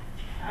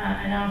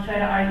 and I'll try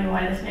to argue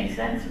why this makes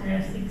sense. We're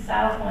going to seek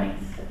saddle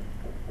points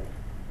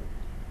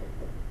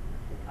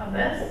of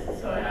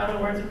this. So in other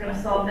words, we're going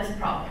to solve this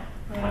problem.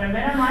 We want to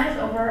minimize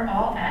over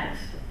all x.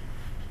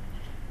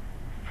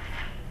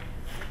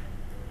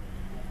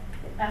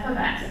 F of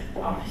x,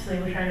 obviously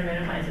we're trying to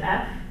minimize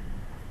f,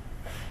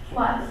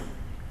 plus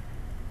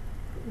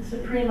the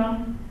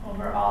supremum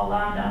over all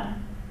lambda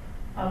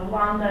of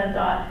lambda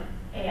dot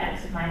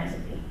ax minus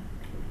b.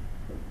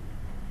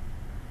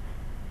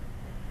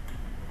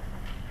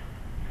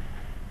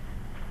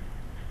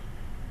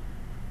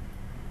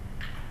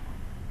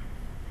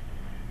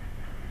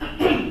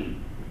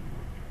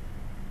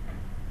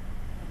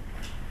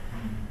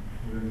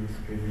 Will this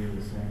give you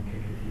the same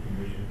KKT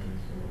conditions as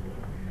what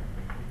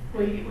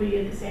we have? We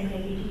get the same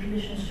KKT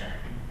conditions, sure.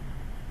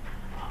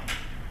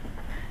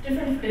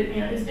 Different,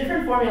 it's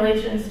different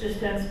formulations just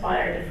to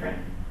inspire different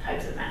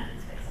types of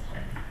methods, basically.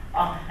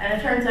 And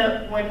it turns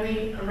out when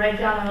we write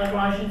down a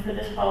Lagrangian for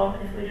this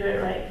problem, if we do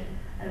it right,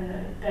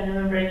 and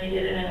Benamou-Brenier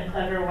did it in a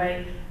clever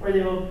way, where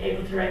they were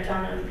able to write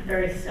down a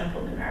very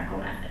simple numerical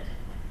method.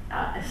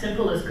 As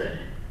simple as good.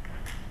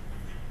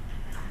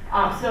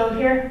 So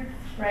here,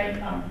 right,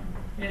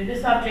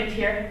 this object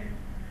here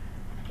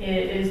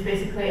is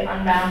basically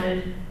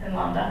unbounded in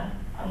lambda,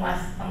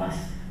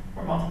 unless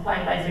we're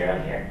multiplying by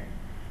 0 here.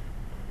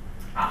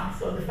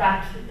 So the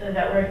fact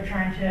that we're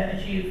trying to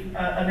achieve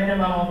a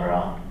minimum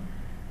overall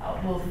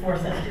will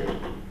force us to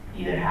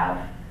either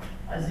have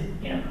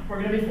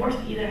we're going to be forced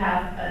to either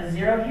have a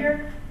 0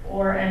 here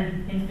or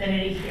an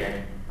infinity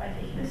here by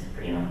taking this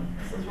supremum.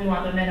 Since we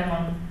want the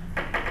minimum,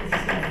 this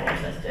is going to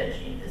force us to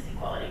achieve this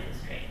equality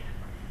constraint.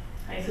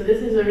 Okay, so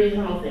this is a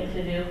reasonable thing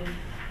to do.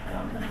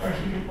 Of course,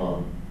 you can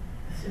pull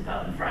the soup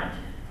out in front.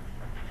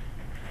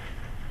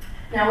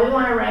 Now we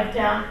want to write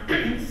down,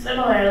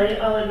 similarly,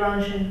 a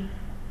Lagrangian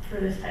for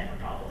this type of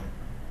problem.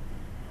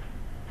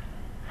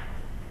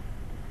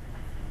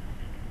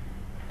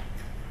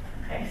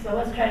 Okay, so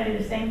let's try to do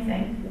the same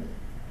thing.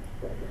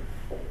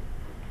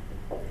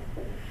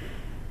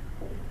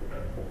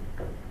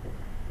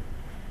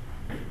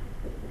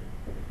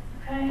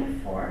 Okay,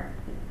 for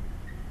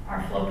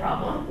our flow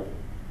problem.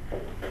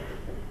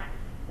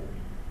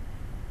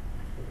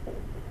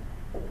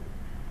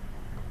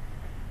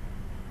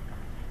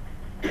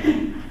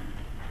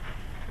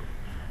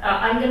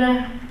 I'm going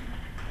to,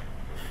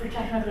 for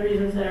technical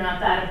reasons that are not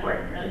that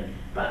important really,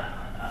 but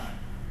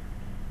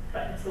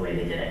it's the way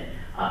they did it.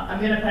 I'm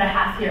going to put a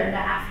half here and a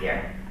half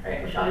here,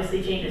 right, which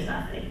obviously changes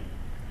nothing.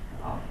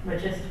 But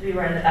just to be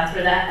aware that that's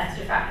where that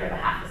extra factor of a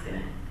half is going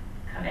to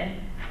come in.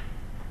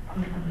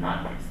 I'm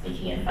not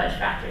sneaking in fudge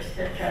factors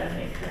to try to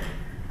make the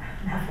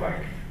math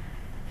work.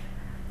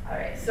 All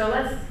right, so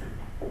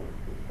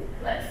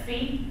let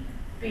phi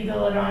be the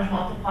Lagrange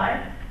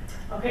multiplier.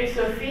 Okay,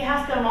 so phi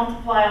has to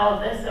multiply all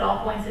of this at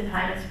all points in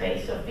time and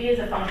space. So phi is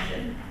a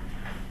function.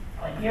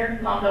 Like here,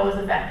 lambda was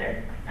a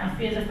vector. Now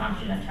phi is a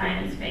function of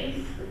time and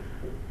space.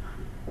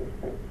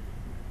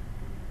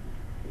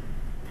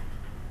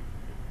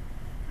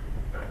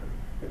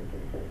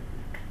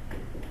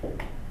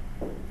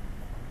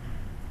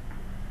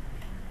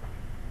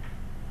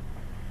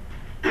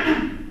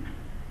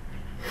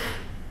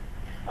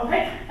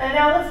 Okay, and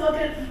now let's look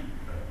at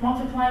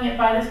multiplying it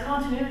by this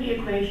continuity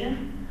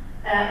equation.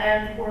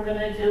 And we're going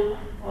to do,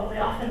 what we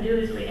often do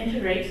is we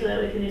integrate so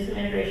that we can do some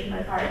integration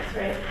by parts,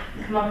 right?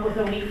 And come up with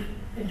a weak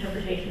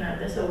interpretation of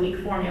this, a weak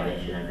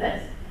formulation of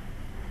this.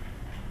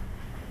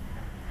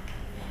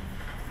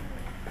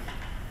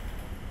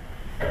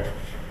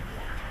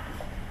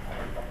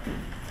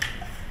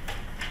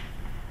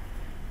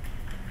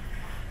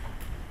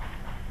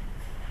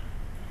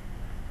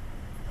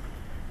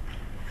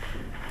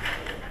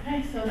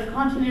 the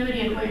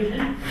continuity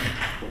equation,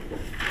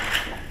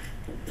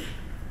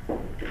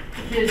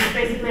 which is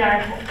basically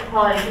our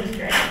equality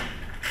constraint,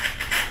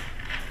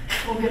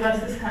 will give us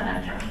this kind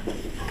of term.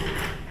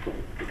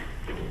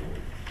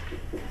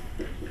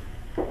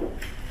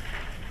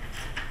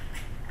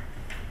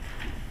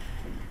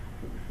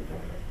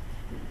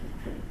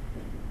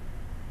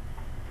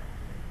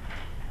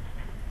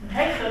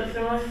 Okay,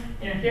 so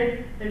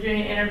here they're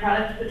doing an inner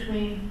product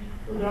between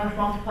the Lagrange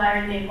multiplier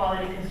and the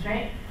equality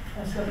constraint.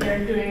 So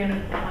here doing an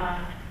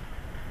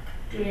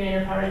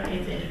inner product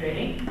means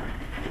integrating.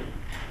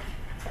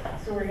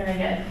 So we're going to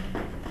get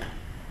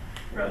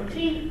rho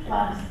t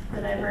plus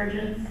the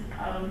divergence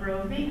of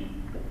rho v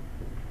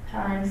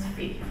times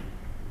phi.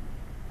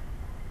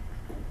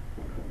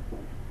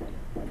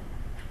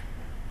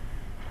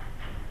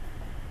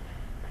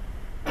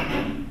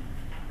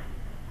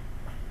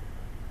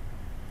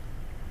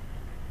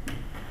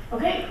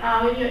 Okay,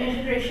 we do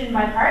integration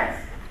by parts.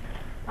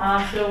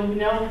 So we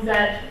know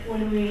that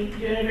when we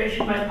do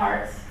integration by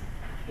parts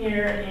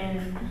here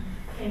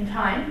in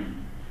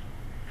time,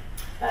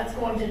 that's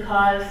going to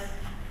cause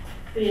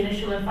the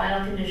initial and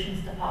final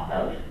conditions to pop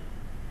out.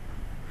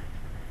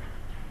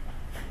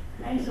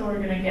 Okay, so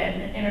we're going to get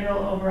an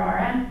integral over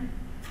Rn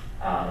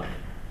of,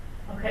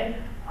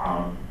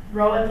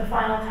 rho at the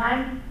final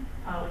time,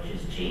 which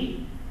is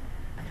g,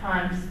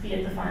 times v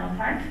at the final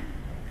time.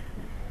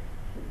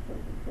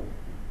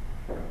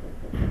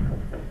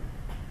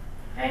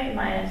 Okay,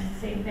 minus the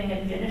same thing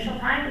at the initial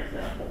time.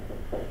 So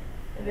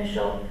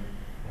initial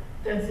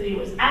density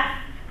was F.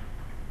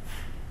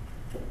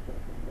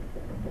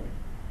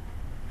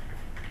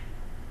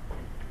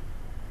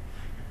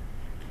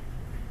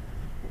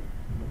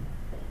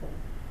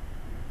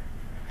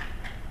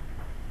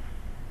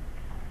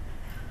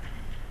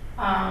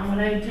 When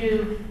I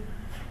do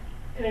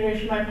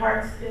integration by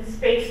parts in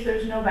space,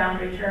 there's no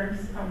boundary terms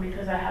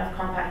because I have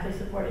compactly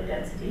supported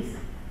densities.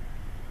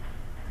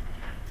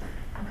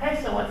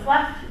 Okay, so what's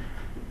left?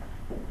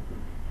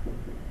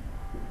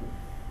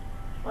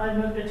 Well, I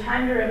moved the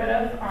time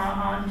derivative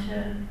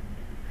onto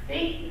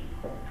phi,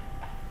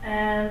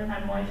 and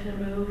I'm going to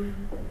move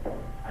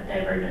a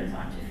divergence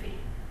onto phi.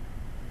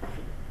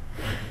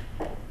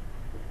 So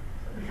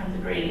it becomes a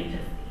gradient of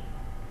phi.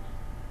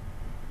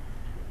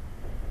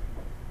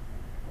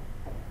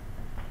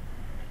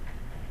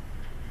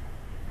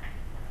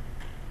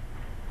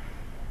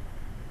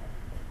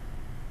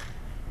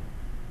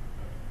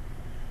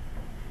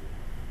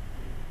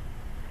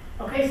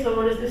 Okay, so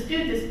what does this do?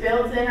 This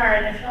builds in our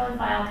initial and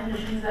final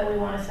conditions that we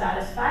want to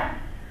satisfy,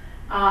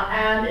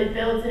 and it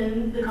builds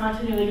in the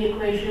continuity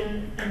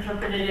equation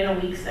interpreted in a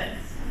weak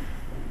sense.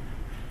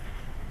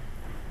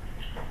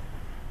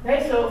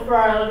 Okay, so for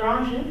our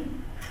Lagrangian,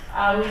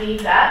 we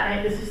need that,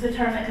 right? This is the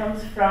term that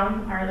comes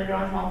from our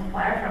Lagrange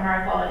multiplier, from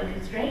our equality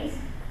constraints,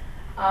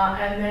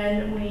 and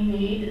then we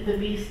need the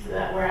beast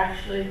that we're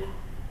actually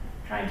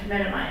trying to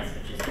minimize,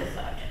 which is this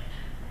object.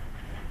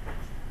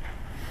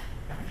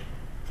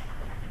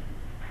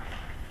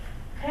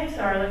 Okay,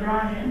 so our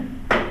Lagrangian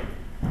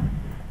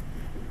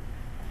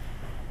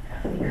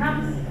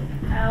becomes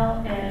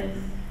L is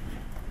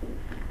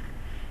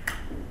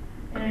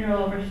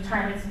integral over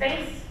time and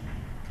space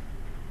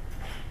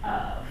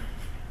of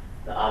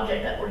the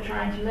object that we're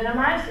trying to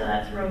minimize, so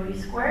that's rho v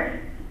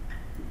squared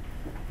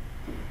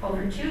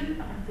over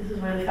 2. This is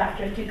where the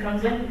factor of 2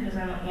 comes in because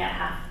I'm looking at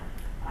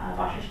half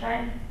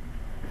Wasserstein.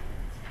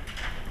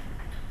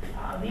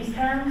 These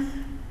terms.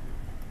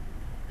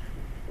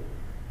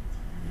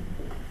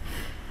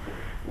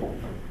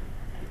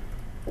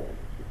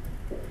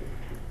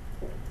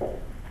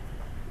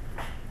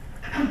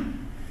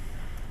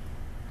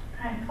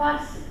 Okay,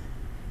 plus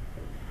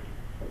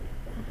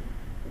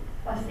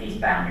these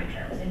boundary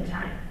terms in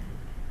time.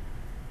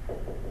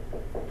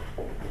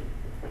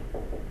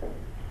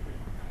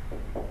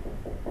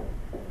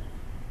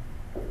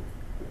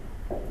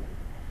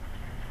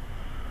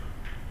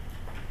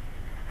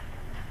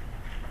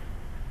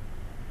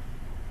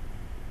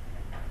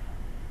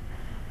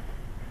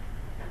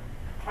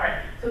 All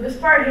right, so this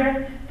part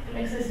here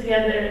mixes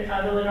together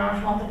the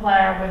Lagrange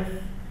multiplier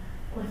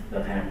with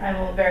the kind of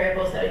primal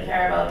variables that we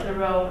care about, the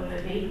rho and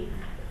the v.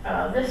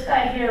 This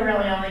guy here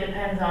really only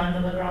depends on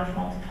the Lagrange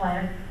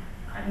multiplier.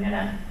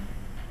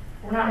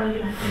 We're not really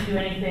going to have to do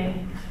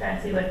anything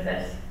fancy with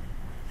this.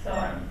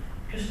 So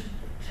just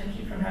to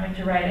keep from having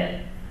to write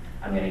it,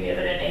 I'm going to give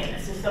it a name.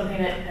 This is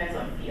something that depends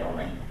on phi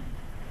only.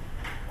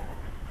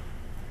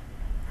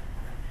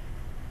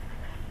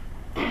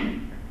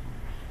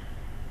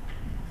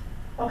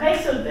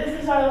 Okay, so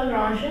this is our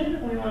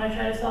Lagrangian. We want to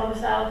try to solve a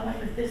saddle point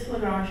with this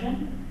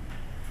Lagrangian.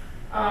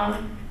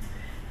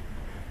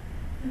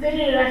 They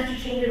did an extra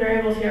change of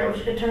variables here,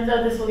 which it turns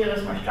out this will give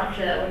us more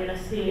structure that we're going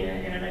to see in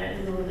a minute.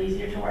 It's a little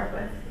easier to work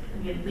with.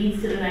 It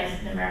leads to the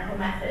nice numerical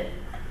method.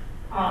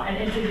 And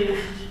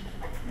introduced,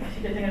 I guess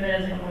you could think of it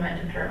as like a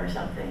momentum term or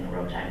something,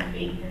 rho times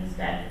v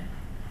instead.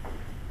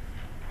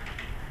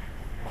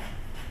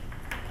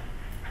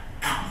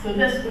 So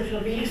this, which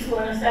will be useful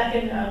in a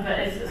second, but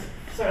it's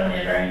certainly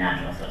a very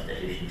natural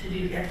substitution to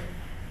do here.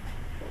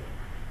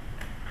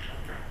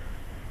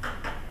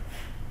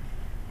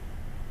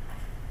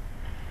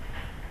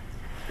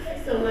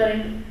 so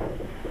letting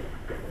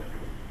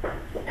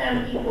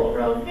M equal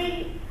rho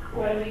V,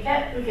 what do we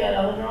get? We get a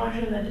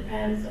Lagrangian that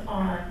depends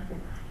on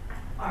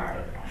our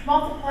Lagrange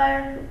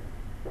multiplier,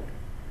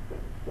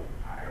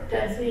 our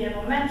density and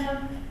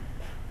momentum,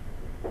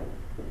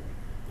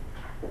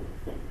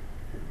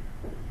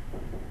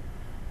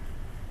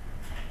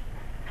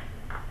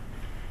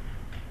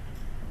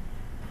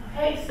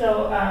 okay,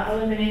 so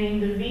eliminating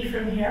the V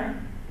from here,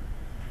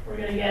 we're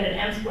going to get an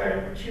M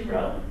squared over 2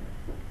 rho.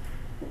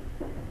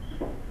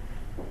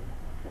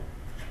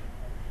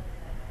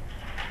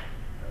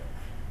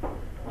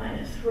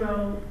 Minus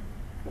rho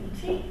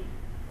dt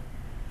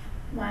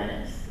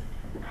minus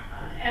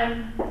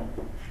M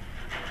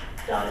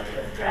dotted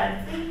with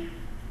grad V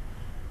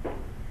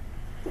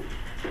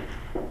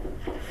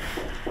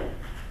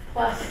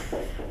plus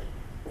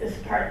this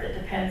part that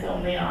depends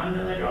only on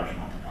the Lagrange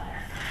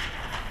multiplier.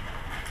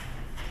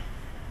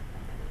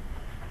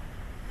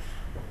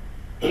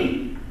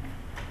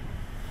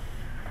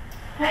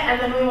 Okay, and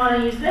then we want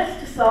to use this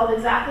to solve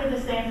exactly the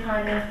same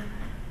kind of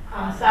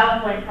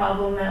saddle point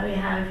problem that we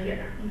have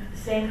here. The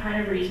same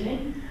kind of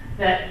reasoning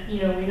that, we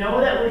know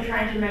that we're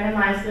trying to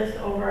minimize this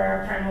over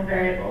our primal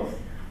variables,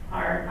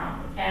 our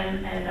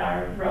M and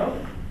our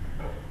rho,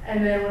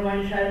 and then we're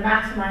going to try to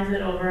maximize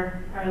it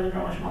over our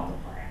Lagrange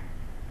multiplier.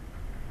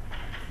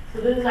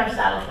 So this is our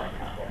saddle point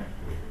problem.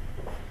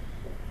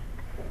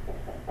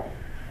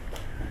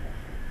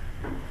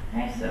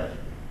 Okay, so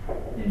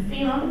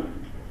infimum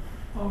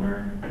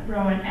over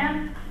rho and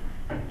M,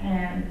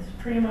 and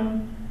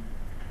supremum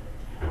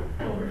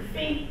over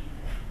phi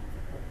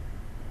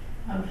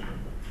of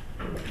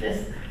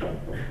this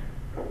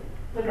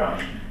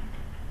Lagrangian.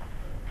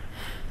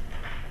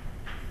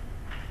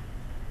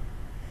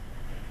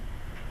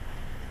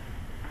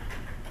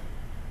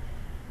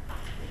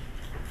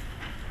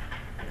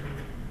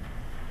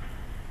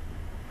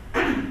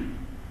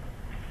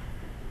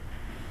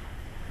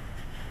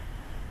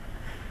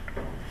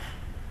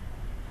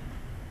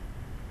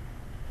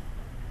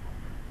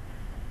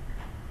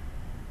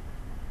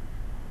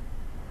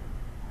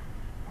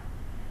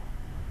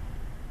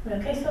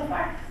 Okay so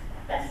far?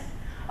 Yes?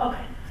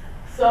 Okay.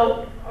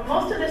 So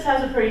most of this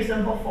has a pretty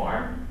simple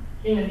form.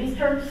 These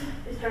terms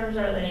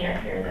are linear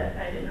here that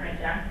I didn't write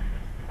down.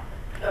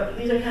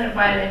 These are kind of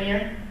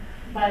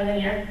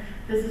bilinear.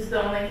 This is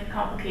the only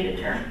complicated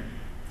term.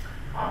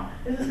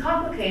 This is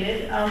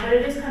complicated, but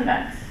it is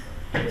convex.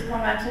 It is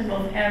convex in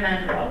both M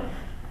and rho.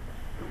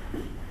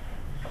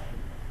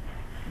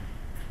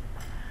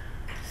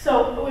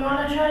 So we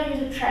want to try to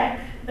use a trick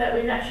that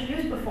we've actually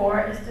used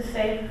before, is to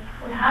say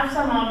we have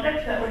some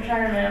object that we're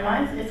trying to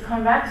minimize. It's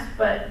convex,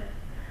 but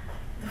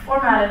the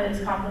format of it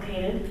is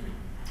complicated.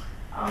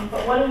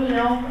 But what do we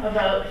know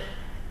about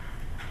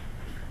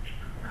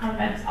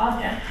convex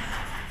objects?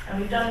 And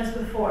we've done this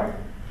before.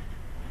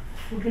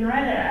 We can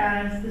write it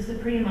as the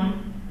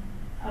supremum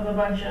of a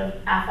bunch of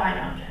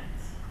affine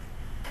objects.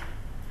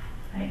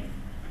 Right?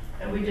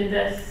 And we did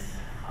this,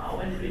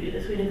 when did we do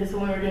this? We did this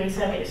when we were doing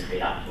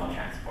semi-discrete optimal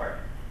transport.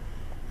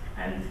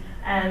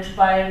 And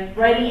by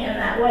writing it in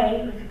that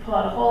way, we could pull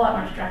out a whole lot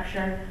more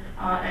structure.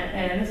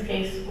 And in this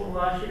case,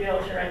 we'll actually be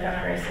able to write down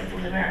a very simple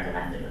numerical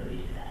method when we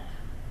do that.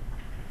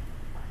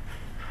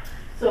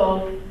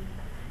 So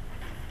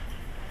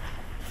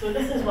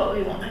this is what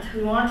we want.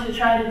 We want to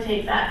try to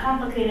take that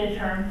complicated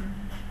term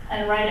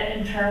and write it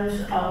in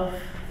terms of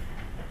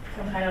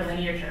some kind of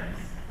linear terms.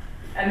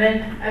 And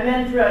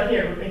then throughout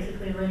here, we're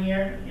basically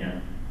linear,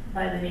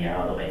 bilinear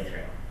all the way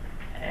through.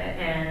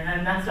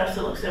 And that starts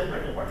to look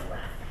simpler to work with.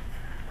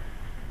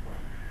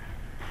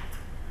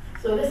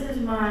 So this is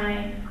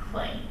my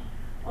claim.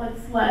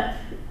 Let's let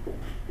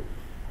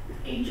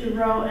H of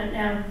rho and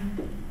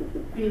M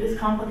be this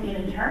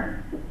complicated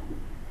term.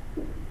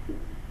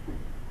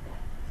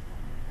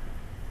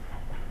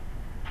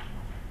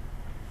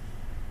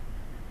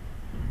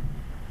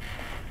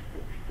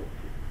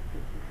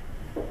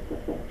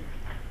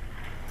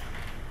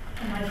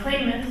 And my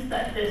claim is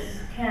that this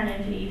can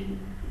indeed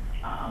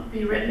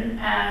be written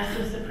as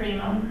the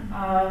supremum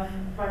of a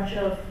bunch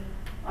of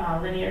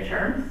linear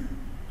terms.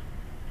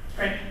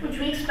 Right, which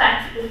we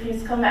expect, if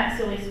these come back,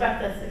 so we expect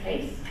that's the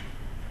case.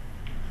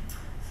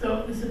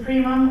 So the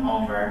supremum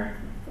over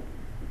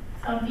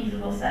some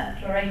feasible set,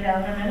 which I'll write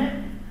down in a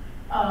minute,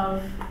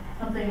 of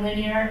something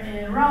linear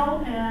in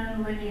rho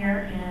and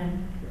linear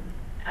in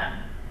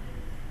M.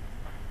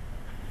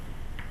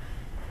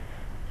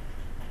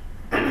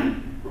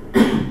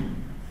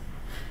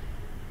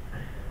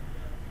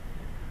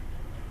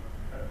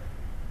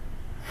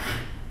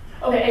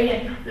 Okay,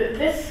 again,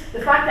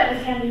 the fact that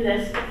we can do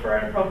this for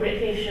an appropriate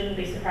case shouldn't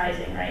be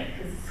surprising, right?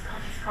 Because it's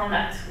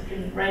convex. We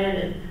can write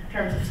it in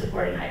terms of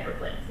supporting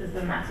hyperplanes. This is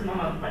the maximum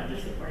of a bunch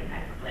of supporting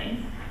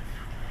hyperplanes.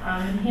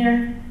 And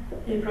here,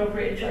 the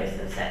appropriate choice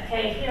of set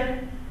K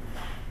here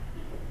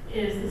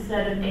is the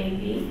set of A,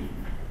 B.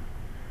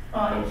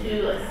 On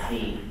to, let's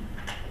see,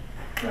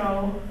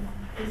 rho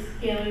is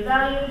scalarly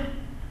valued.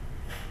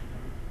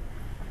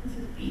 This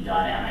is B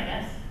dot M, I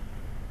guess.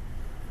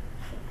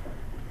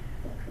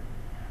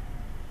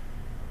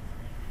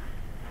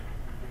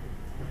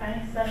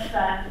 okay, such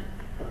that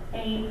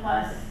A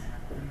plus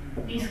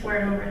B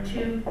squared over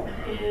 2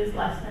 is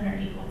less than or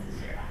equal to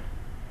 0.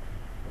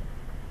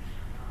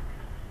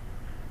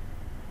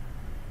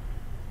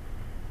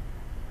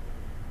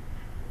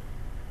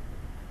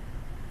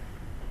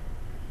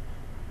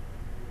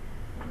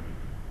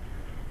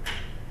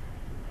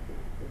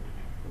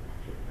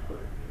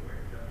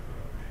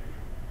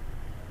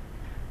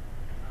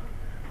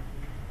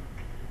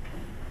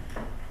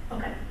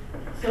 Okay,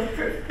 so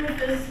proof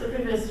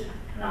is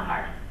not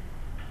hard.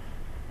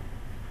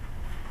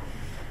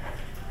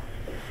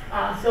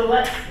 So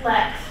let's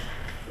let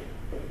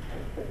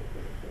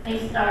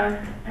A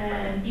star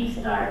and B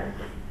star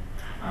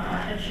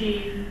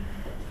achieve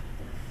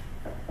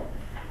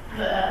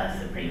the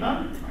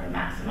supremum or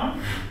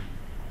maximum.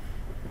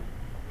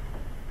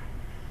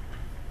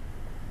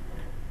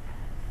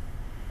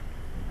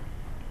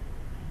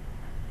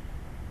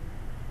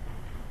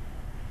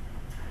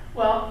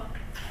 Well,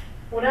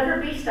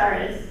 whatever B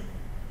star is,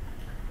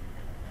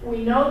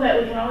 we know that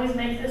we can always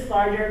make this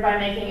larger by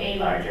making A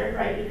larger,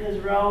 right? Because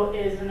rho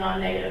is a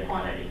non-negative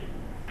quantity.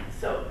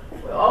 So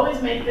we'll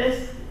always make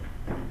this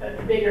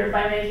bigger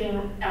by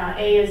making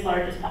A as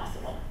large as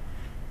possible.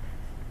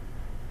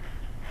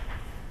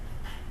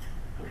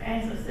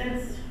 Okay, so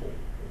since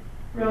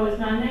rho is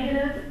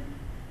non-negative,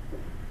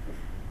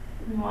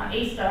 we want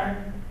A star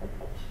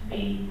to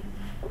be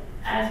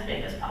as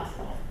big as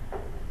possible.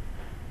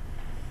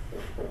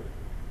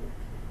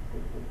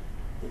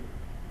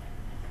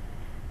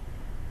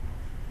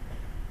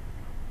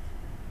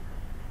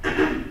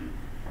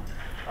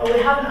 Oh,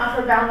 we have an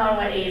upper bound on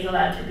what A is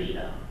allowed to be,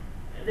 though.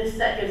 This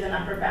set gives an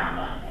upper bound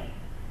on A.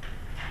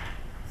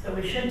 So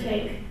we should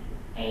take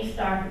A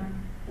star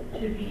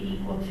to be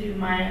equal to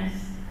minus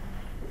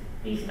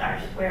B star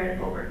squared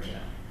over 2.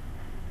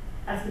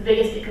 That's the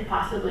biggest it could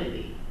possibly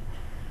be.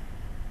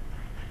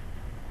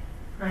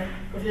 Right?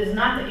 If it is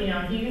not the,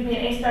 if you give me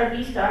an A star,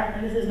 B star,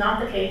 and this is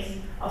not the case,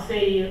 I'll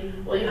say to you,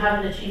 well, you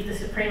haven't achieved the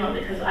supremum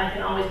because I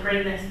can always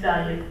bring this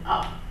value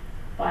up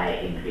by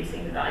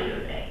increasing the value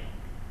of A.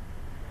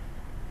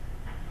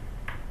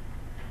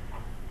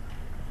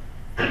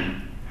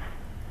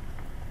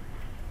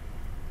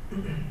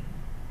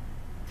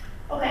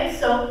 Okay,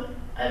 so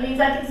that means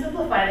I can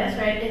simplify this,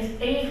 right? If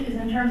A is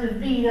in terms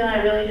of B, then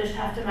I really just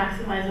have to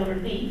maximize over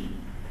B.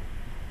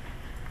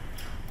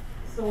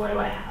 So what do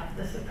I have?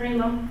 The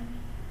supremum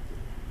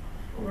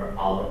over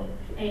all of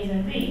A's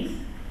and B's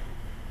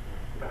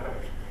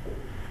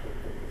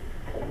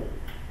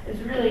is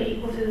really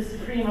equal to the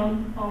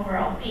supremum over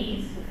all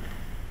B's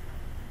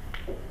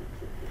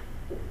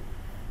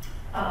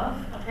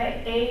of,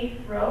 okay,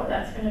 A rho,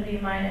 that's going to be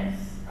minus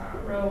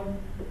rho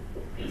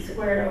B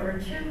squared over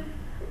 2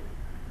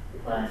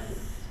 plus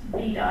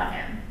B dot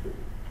M.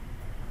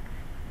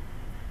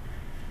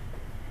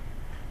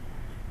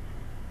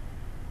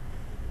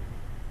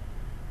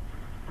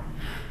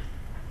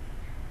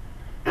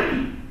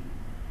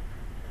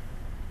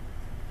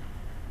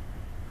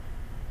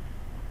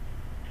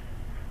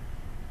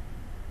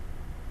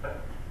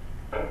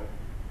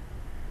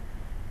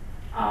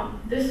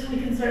 This we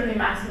can certainly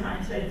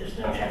maximize, right? There's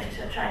no trick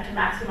to trying to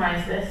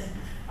maximize this.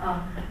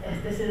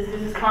 If this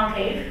is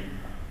concave,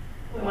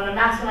 we want to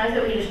maximize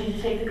it, we just need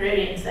to take the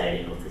gradient and set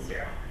it equal to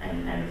 0,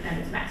 and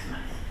it's maximized.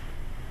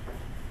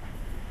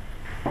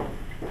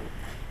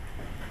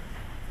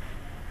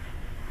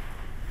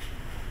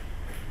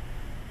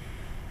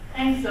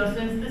 And so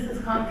since this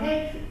is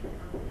concave,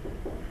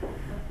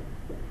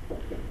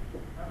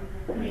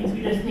 it means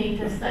we just need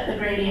to set the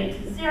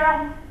gradient to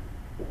 0.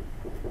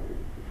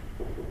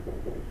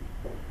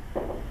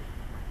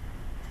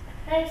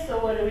 Okay,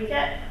 so what do we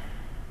get?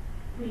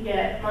 We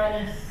get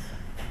minus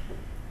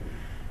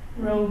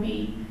rho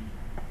B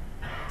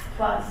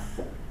plus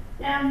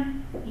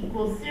M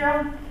equals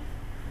 0.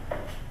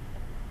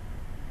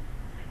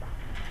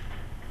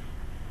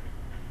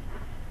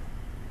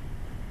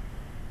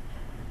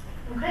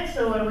 Okay,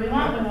 so what do we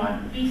want? We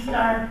want B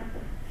star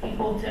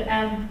equal to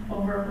M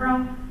over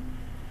rho.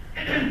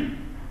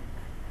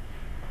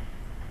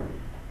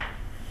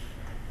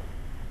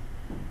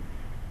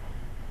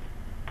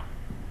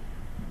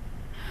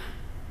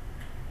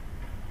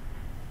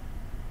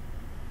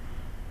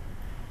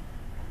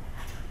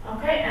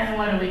 Okay, and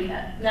what do we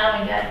get?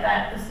 Now we get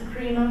that the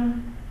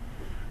supremum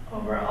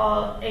over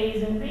all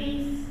A's and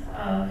B's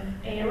of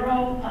A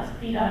rho plus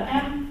B dot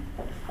M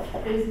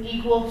is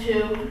equal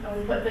to, and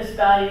we put this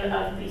value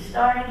of B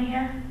star in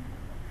here,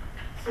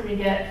 so we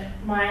get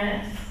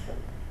minus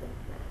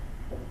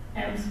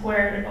M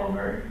squared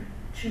over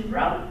 2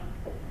 rho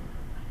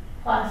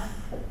plus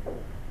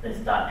this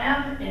dot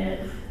M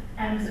is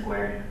M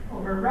squared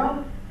over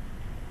rho.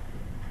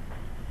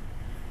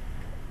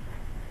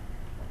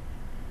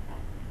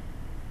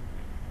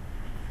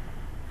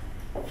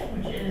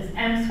 Which is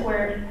M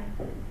squared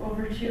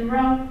over 2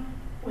 rho,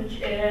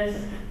 which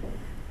is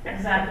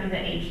exactly the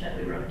H that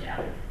we wrote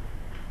down.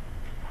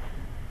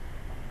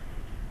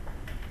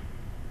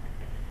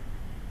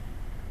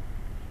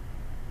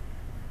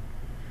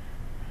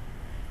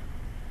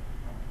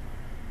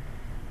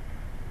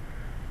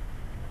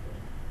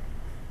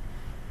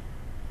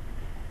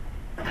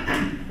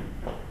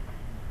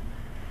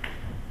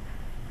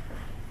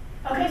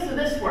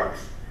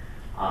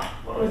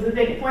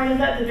 big point of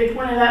that? The big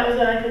point of that was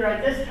that I could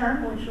write this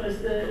term, which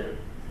was the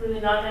really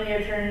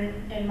nonlinear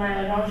term in my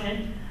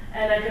Lagrangian,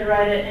 and I could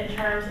write it in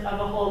terms of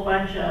a whole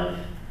bunch of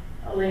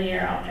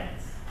linear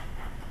objects.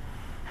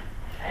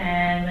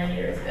 And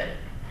linear is good.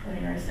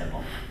 Linear is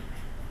simple.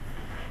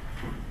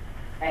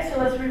 Okay, so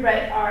let's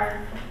rewrite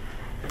our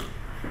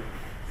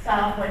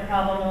saddle point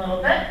problem a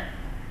little bit.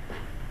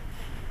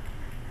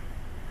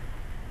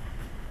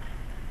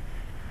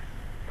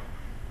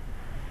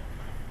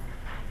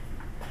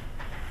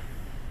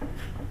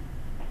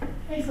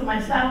 Okay, so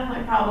my saddle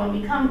point problem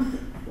becomes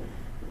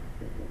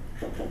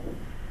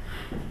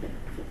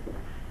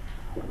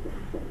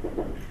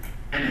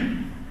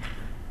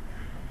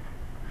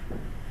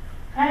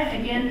okay,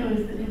 again, it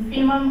was the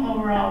infimum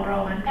over all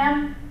rho and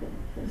m,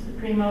 the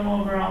supremum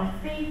over all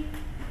phi.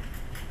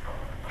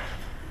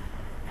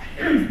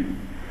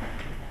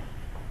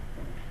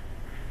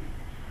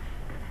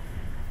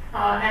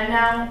 And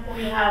now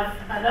we have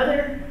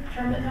another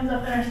term that comes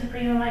up in our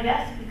supremum, I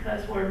guess,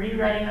 because we're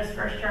rewriting this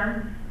first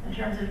term in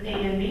terms of a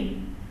and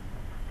b.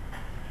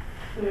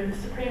 So we have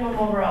the supremum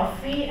over all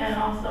phi and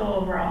also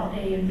over all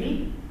a and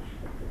b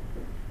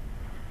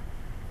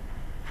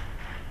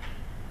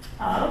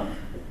of,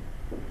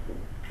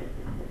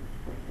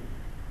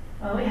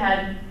 well, we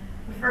had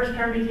the first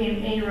term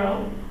became a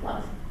rho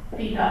plus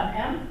b dot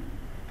m.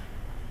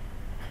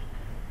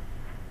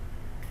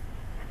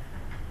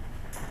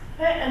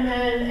 Okay, and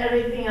then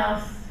everything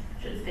else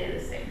should stay the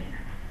same here.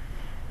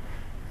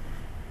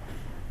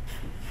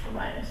 So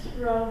minus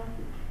rho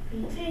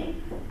bt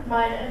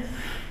minus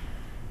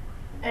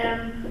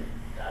m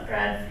dot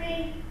grad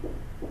phi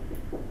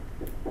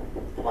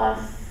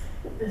plus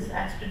this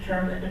extra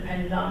term that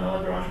depended on the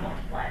Lagrange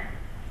multiplier.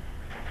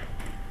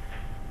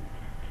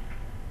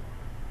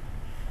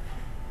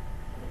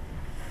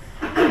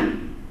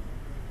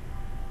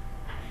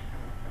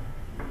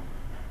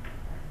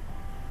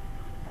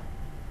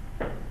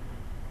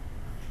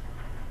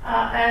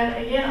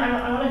 And again,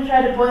 I want to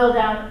try to boil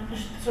down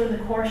just sort of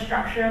the core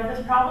structure of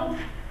this problem.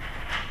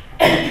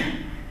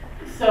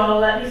 So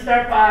let me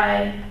start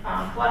by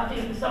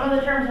collecting. Some of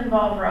the terms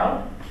involve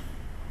rho,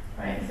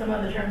 right? Some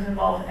of the terms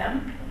involve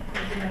m,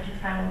 which are my two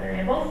final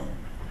variables.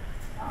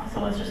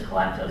 So let's just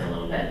collect those a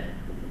little bit.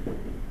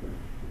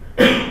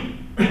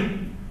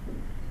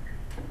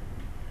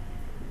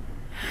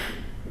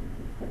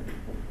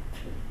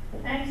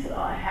 Okay, so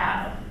I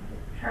have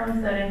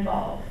terms that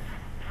involve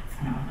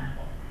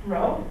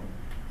rho.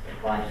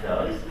 So collect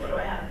those. What do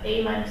I have?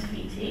 A minus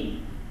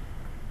bt.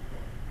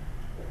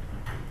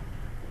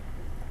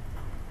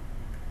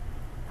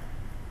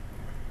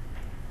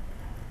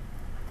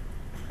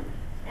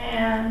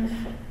 And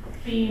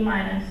phi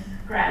minus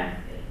grad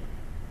phi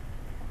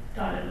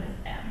dotted with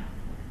m.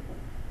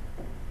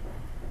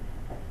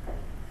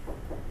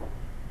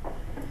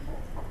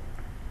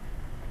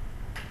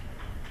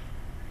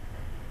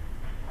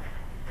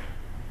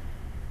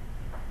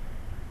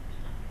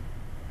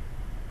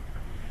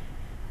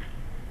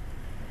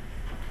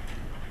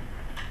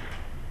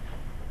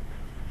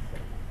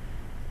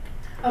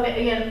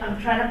 Okay, again,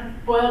 I'm trying to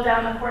boil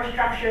down the core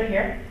structure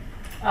here.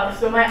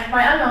 So my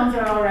unknowns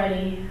are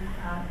already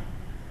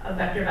a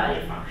vector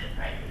value function,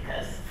 right?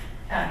 Because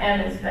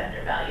m is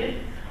vector valued.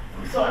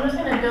 So I'm just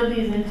going to build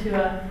these into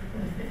a,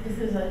 if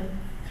this is a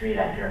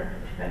 3-vector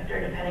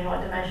vector, depending on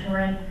what dimension we're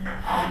in,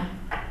 I'm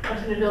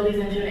just going to build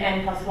these into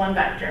an n+1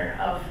 vector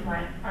of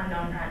my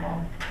unknown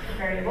primal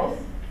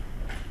variables.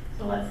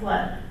 So let's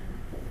let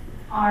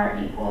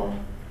r equal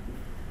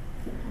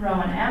rho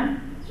and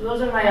m. So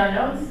those are my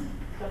unknowns.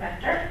 So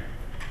vector.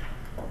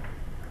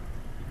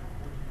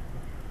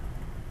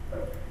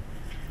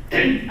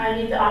 I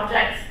need the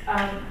objects,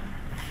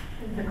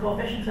 the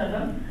coefficients of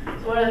them.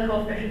 So what are the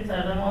coefficients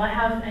of them? Well, I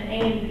have an a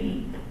and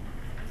b.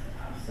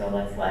 So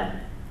let's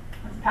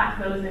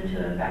pack those into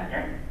a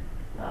vector.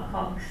 I'll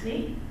call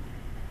c.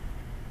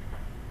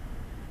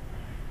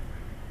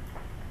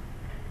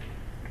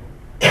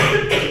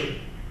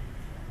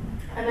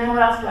 And then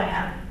what else do I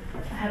have?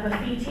 I have a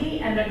phi t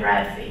and a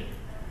grad phi.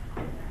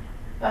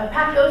 If I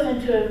pack those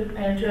into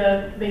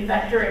a big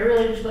vector, it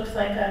really just looks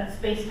like a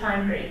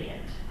space-time gradient.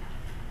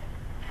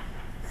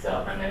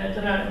 So I'm going to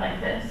denote it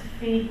like this.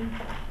 Phi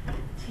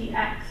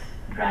tx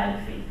grad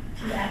phi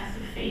tx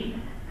of phi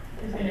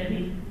is going to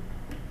be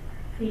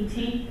phi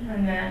t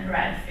and then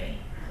grad phi.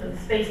 So the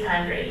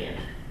space-time gradient.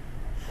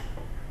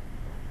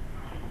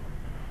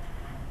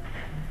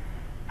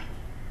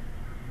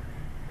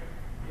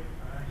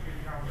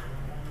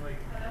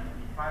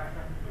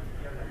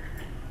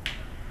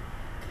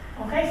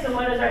 Okay, so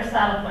what is our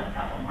saddle point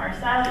problem? Our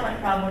saddle point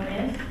problem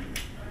is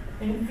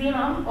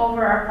infimum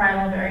over our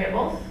primal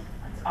variables,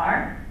 that's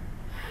r,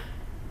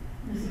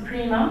 the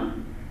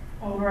supremum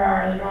over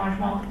our Lagrange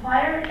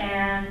multiplier,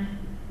 and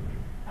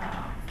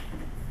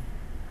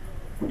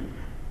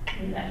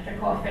these extra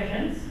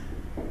coefficients,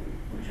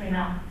 which we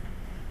now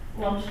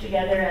lumped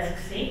together as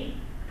c.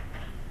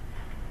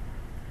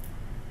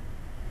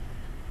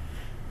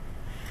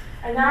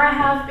 And now I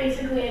have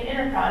basically an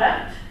inner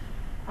product.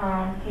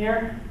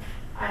 Here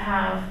I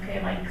have,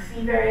 okay, my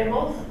C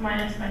variables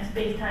minus my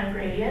space-time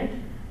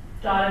gradient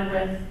dotted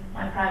with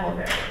my primal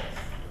variables.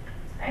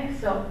 Okay,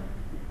 so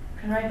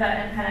I can write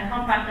that in kind of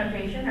compact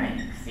notation,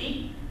 right?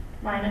 C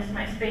minus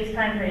my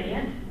space-time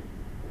gradient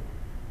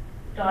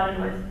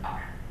dotted with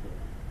R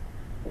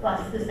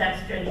plus this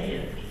extra G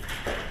of V.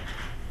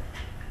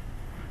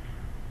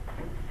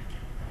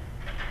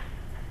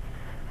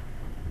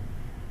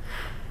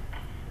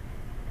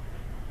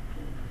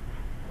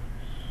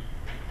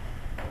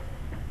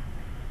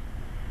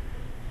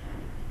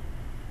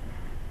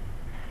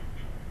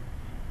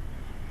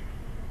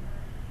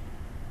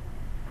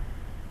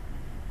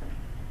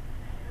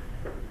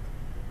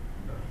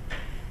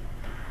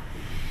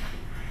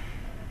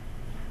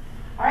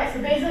 All right,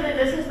 so basically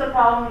this is the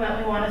problem that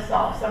we want to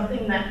solve,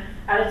 something that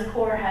at its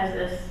core has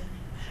this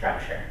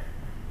structure.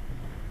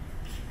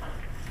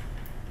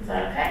 Is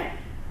that okay?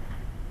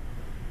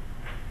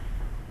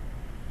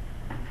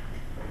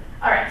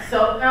 All right,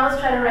 so now let's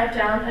try to write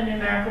down a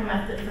numerical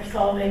method for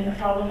solving a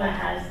problem that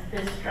has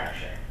this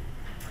structure.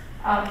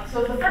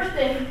 So the first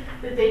thing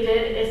that they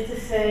did is to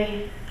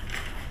say,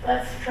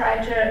 let's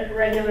try to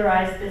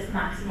regularize this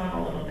maximum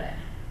a little bit.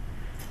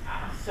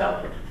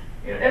 So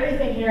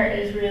everything here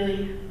is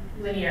really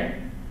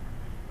linear.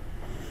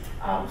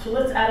 So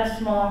let's add a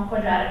small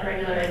quadratic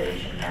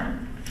regularization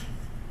term.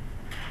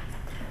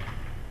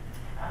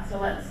 So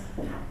let's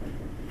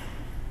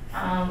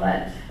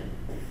let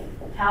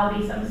tau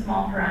be some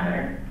small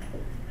parameter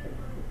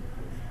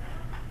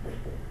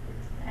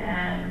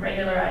and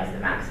regularize the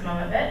maximum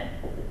of it.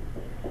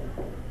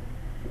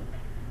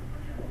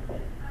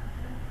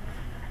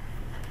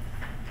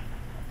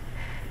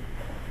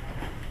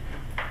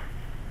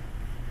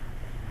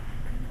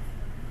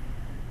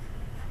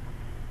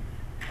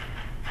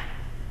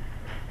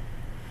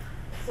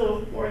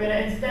 So we're going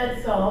to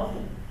instead solve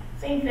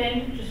same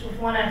thing, just with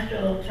one extra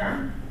little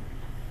term,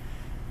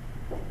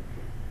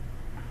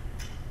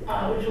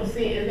 which we'll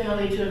see is going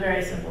to lead to a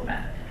very simple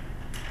method.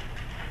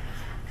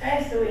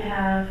 Okay, so we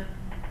have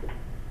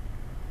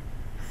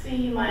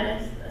C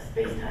minus a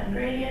space-time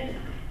gradient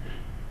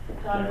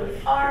dotted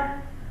with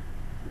R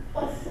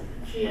plus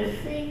G of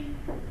phi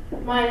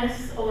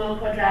minus a little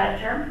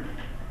quadratic term.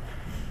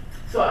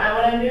 So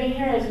what I'm doing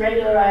here is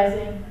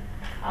regularizing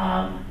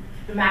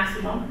the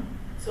maximum.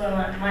 So I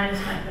want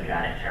minus my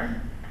quadratic term.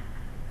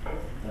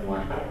 I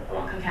want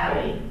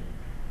concavity.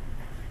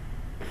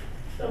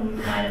 So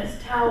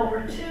minus tau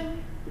over 2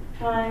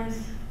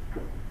 times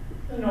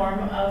the norm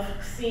of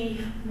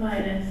C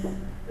minus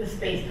the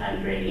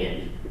space-time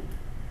gradient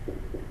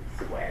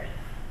squared.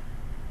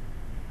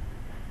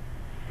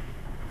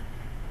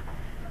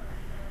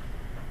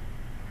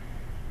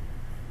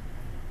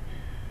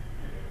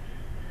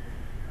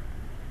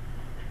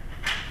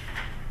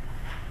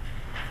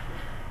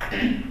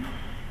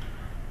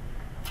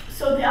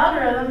 So the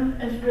algorithm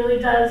really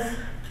does,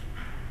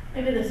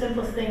 maybe the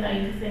simplest thing that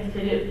you could think to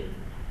do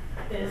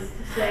is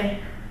to say,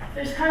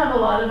 there's kind of a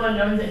lot of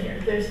unknowns in here.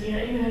 There's,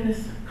 even in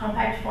this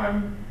compact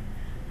form,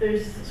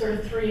 there's sort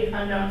of 3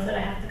 unknowns that I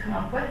have to come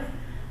up with,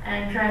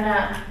 and trying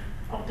to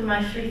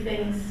optimize 3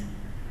 things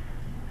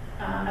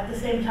at the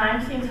same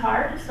time seems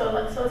hard. So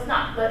let's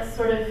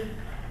sort of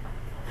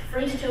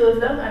freeze 2 of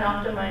them and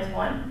optimize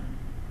 1,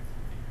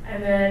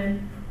 and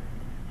then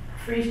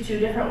freeze 2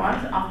 different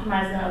ones and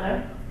optimize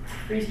another.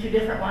 Freeze 2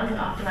 different ones and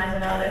optimize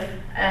another,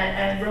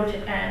 and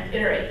rotate and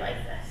iterate like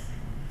this.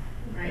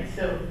 Right?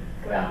 So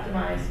we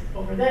optimize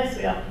over this,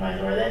 we optimize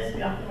over this,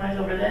 we optimize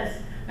over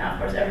this. Now, of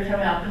course, every time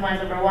we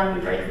optimize over one,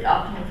 we break the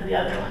optimum for the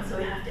other one, so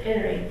we have to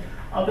iterate.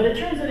 But it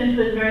turns it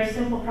into a very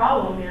simple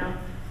problem.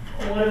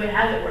 What do we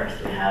have at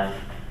worst? We have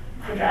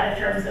quadratic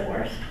terms at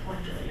worst.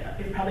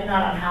 You're probably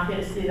not unhappy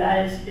to see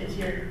that is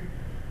your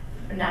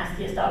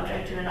nastiest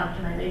object to an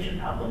optimization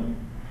problem.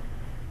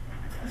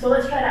 So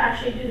let's try to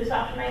actually do this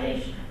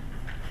optimization.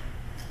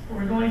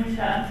 We're going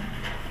to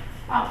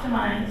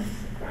optimize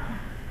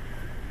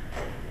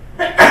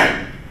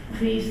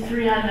these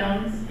 3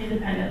 unknowns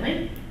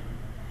independently.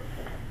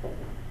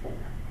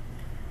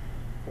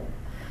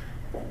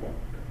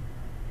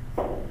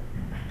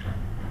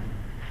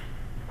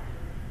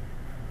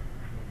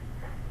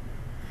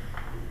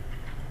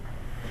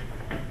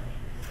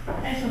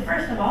 Okay, so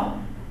first of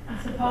all,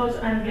 suppose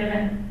I'm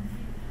given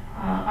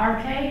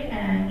RK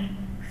and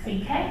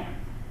CK,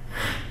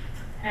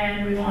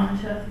 and we want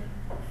to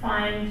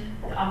find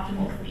the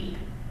optimal feed.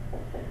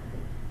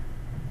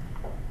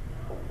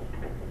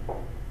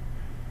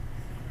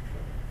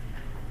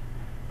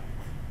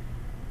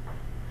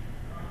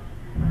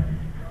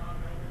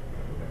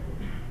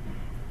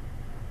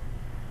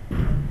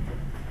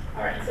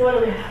 All right, so what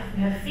do we have?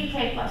 We have phi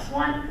k plus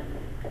 1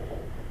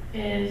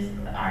 is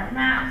the arc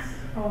mass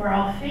over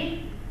all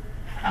phi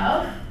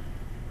of,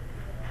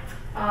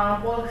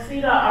 well,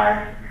 c dot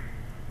r,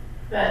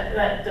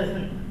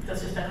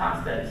 that's just a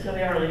constant, so we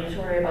don't really need to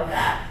worry about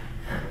that.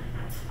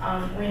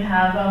 We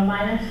have a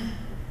minus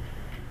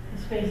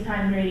the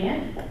space-time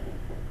gradient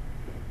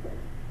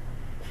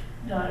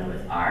dotted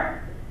with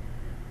r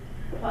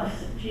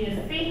plus g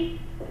of phi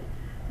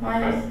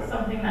minus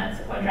something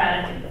that's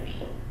quadratic in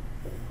phi.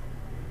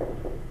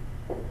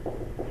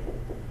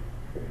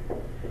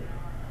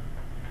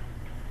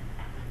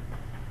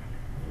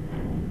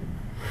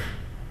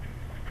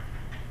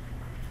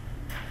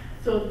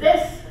 So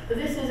this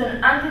is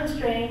an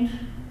unconstrained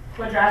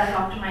quadratic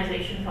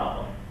optimization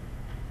problem.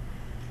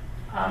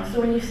 So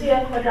when you see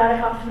a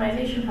quadratic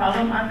optimization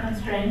problem,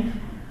 unconstrained,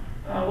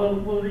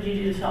 what would you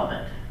do to solve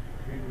it?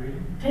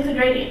 Take the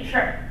gradient,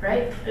 sure,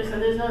 right? There's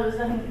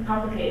nothing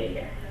complicated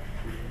here.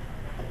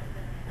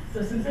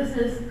 So since this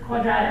is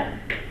quadratic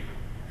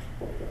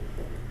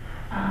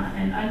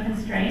and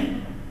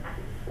unconstrained,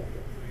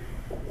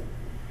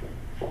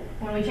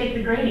 when we take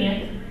the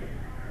gradient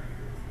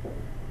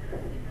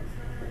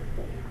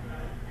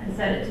and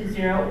set it to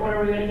 0, what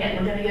are we going to get?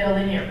 We're going to get a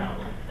linear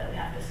problem that we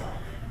have to solve.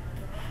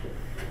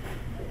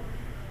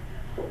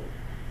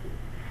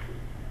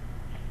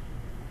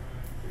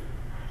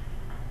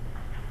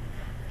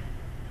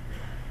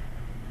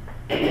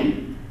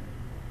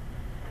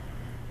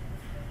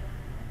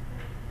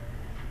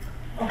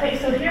 Okay,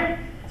 so here,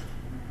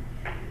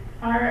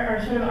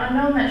 our sort of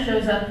unknown that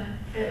shows up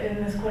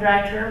in this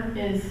quadratic term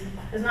is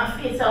not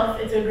phi itself,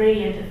 it's a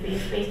gradient of phi,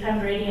 space-time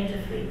gradient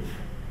of phi.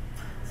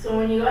 So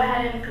when you go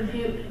ahead and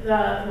compute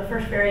the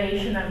first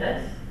variation of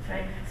this,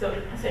 right? So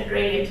I said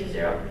gradient to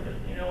 0,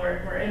 you know,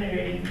 we're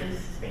integrating this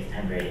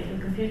space-time gradient.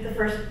 And compute the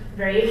first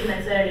variation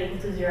that's set at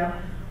equal to 0,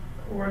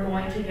 we're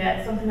going to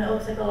get something that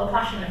looks like a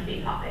Laplacian of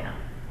phi popping up.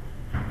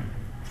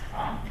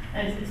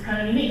 And it's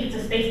kind of unique, it's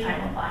a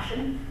space-time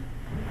Laplacian.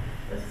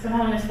 So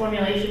somehow in this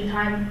formulation,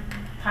 time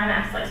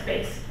acts like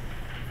space.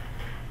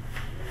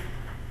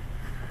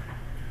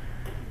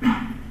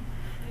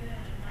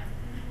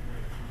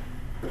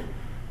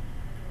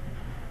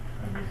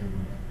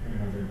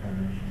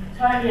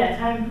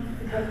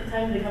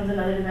 Time becomes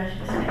another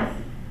dimension of space.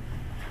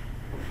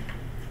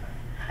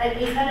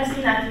 We've kind of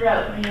seen that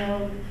throughout. You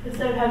know,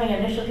 instead of having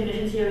initial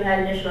conditions here, we had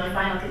initial and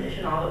final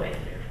condition all the way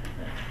through.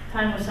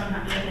 Time was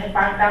somehow, we had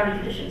boundary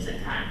conditions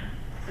in time.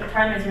 So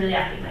time is really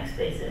acting like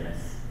space in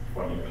this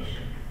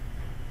formulation.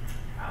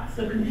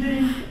 So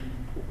computing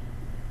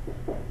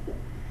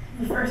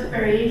the first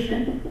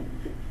variation,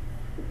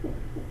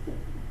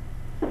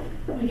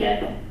 we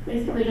get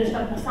basically just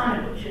a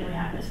Poisson equation we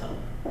have to solve.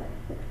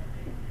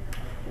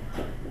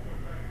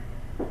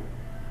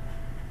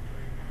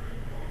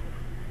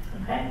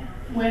 Okay,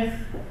 with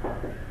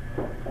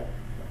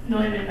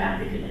Neumann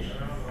boundary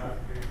conditions.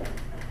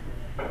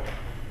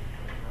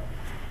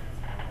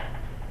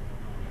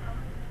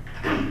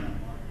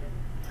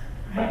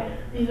 Okay,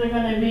 these are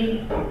going to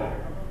be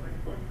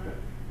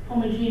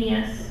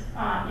homogeneous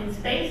in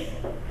space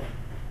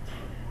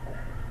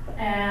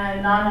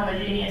and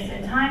non-homogeneous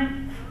in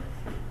time,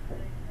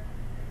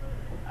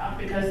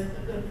 because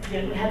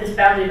again, we had this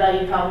boundary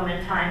value problem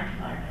in time.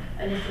 Our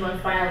initial and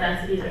final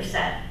densities are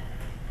set.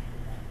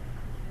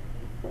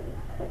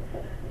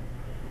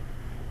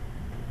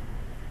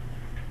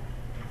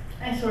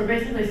 And so we're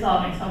basically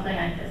solving something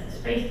like this. The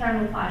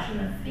space-time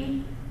Laplacian of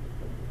phi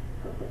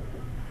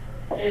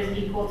is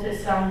equal to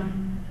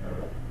some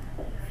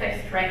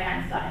fixed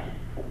right-hand side.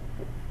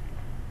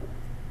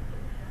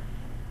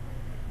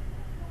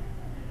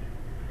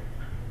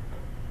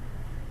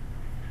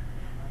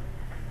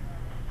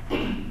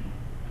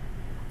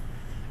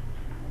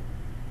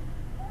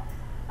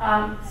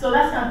 So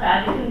that's not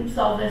bad. You can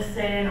solve this,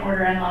 say, in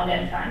order n log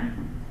n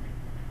time.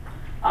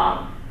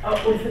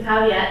 With the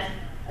caveat,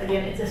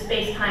 again, it's a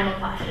space-time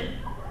Laplacian.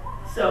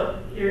 So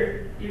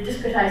you're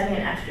discretizing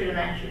an extra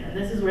dimension, and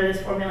this is where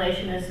this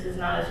formulation is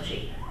not as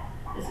cheap.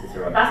 This is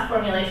a robust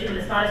formulation, but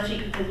it's not as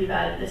cheap because you've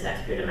added this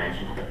extra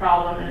dimension to the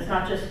problem, and it's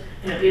not just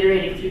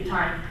iterating through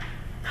time.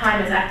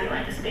 Time is acting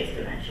like a space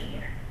dimension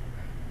here.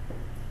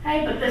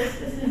 Okay, but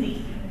this is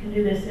easy. We can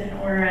do this in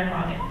order n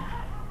log n.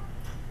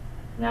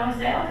 Now we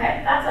say,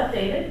 okay, that's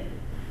updated.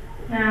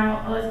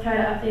 Now let's try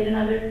to update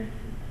another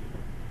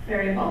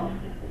variable.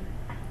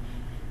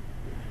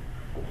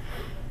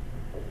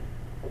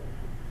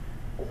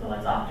 So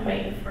let's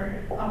optimize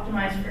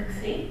for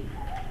C.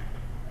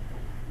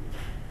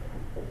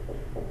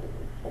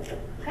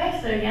 Okay,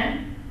 so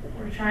again,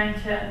 we're trying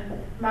to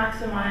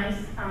maximize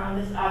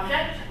this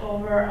object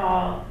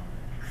over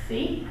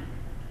C.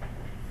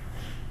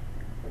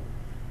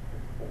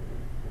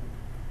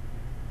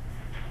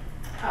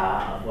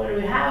 What do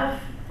we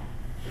have?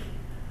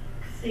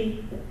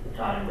 C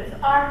dotted with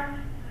R,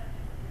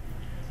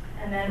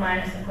 and then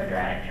minus a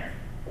quadratic term.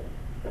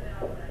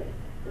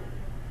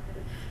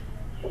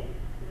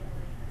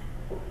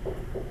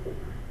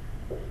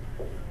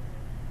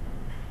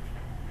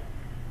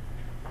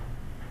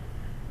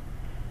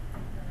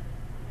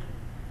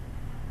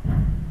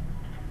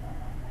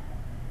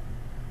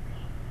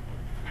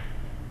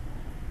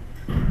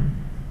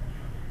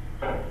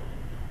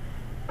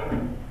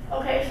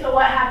 Okay, so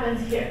what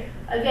happens here?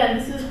 Again,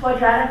 this is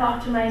quadratic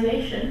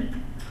optimization.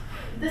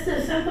 This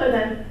is simpler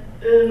than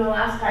the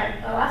last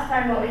time. Last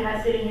time what we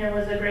had sitting here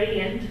was a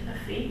gradient of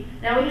phi.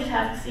 Now we just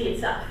have C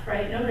itself,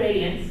 right? No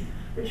gradients,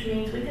 which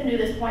means we can do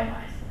this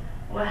pointwise.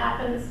 What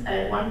happens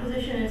at one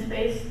position in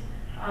space,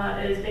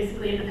 is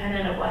basically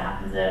independent of what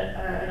happens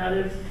at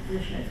another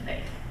position in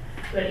space.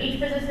 So at each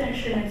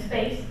position in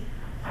space,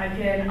 I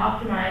can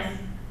optimize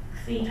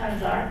C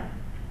times R,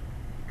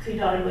 C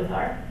dotted with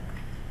R,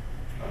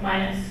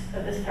 minus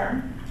this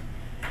term,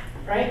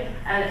 right?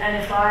 And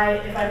if I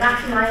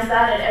maximize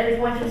that at every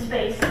point in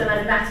space, then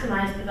I've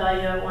maximized the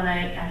value when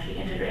I actually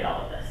integrate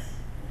all of this.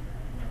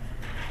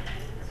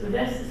 So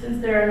this,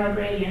 since there are no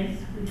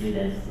gradients, we do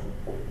this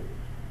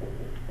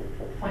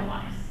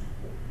pointwise.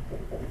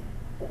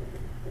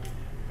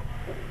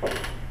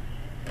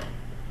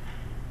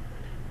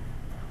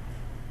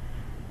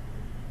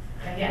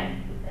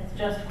 Again, it's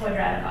just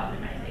quadratic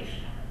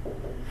optimization.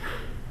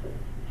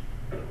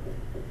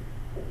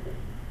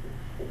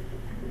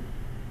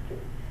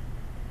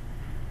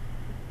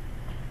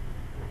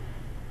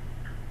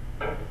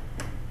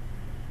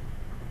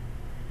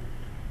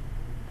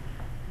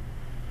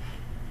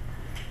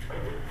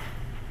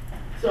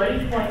 So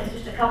at each point, it's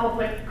just a couple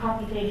quick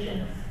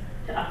computations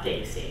to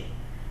update C.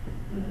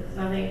 There's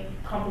nothing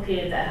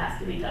complicated that has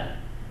to be done.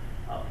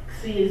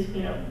 C is,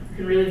 you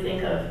can really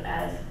think of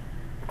as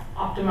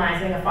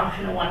optimizing a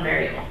function of one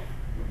variable.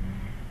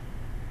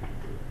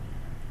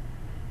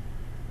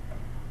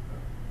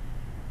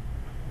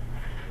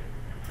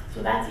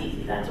 So that's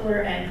easy. That's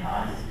order n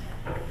cost.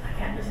 I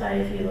can't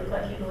decide if you look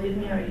like you believe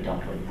me or you don't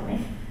believe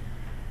me.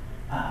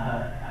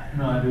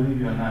 No, I believe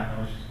you on that. I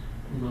was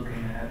just looking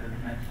ahead at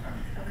the next term.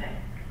 Okay.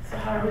 So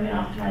how are we going to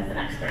optimize the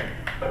next term?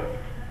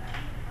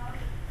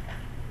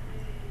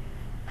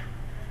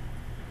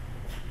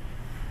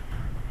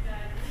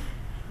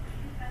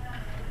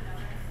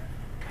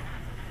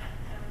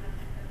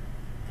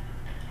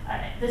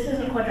 Alright, this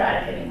isn't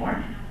quadratic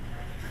anymore.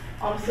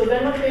 So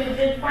then what we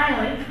did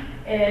finally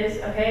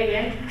is, okay,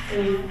 again,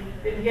 we've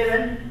been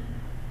given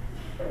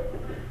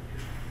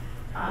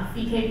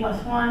phi k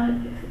plus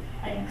 1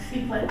 and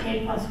c plus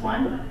k plus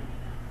 1.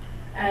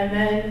 And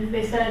then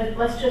they said,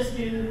 let's just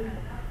do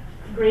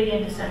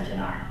gradient descent in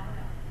R.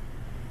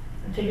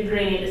 And take a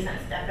gradient descent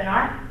step in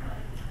R.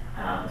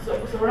 So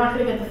we're not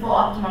going to get the full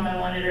optimum in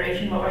one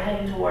iteration, but we're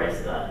heading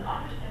towards the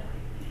optimum.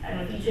 And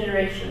with each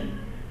iteration,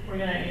 we're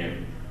going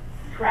to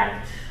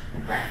correct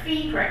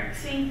phi, correct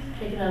c,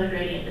 take another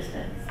gradient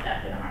descent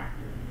step in R.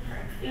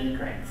 Correct phi,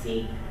 correct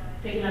c,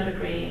 take another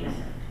gradient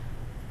descent.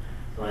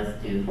 So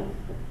let's do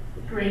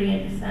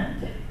gradient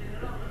descent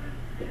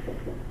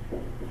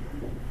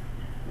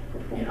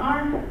in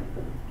R.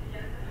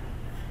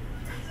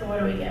 So what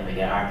do we get? We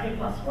get rk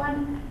plus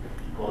 1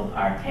 equals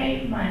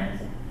rk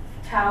minus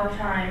tau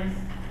times,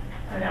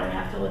 and now we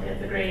have to look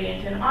at the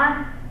gradient in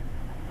R.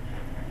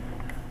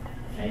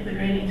 Okay, the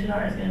gradient in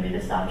R is going to be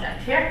this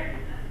object here.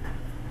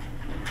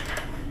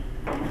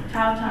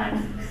 Tau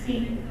times c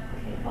k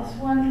plus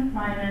 1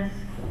 minus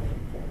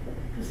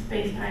the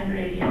space-time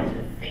gradient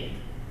of phi.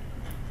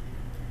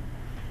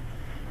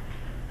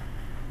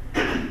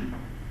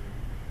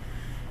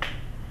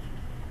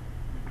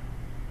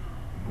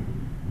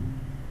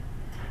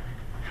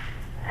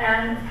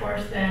 And of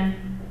course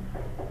then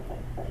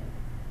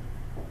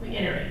we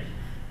iterate.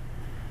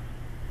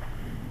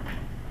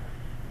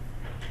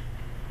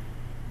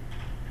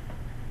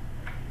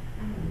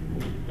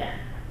 Yeah.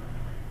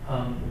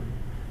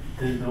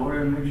 Does the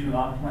order in which you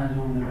optimize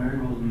over the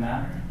variables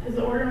matter? Does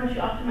the order in which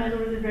you optimize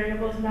over the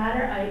variables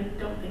matter? I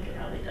don't think it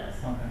probably does.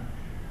 Okay.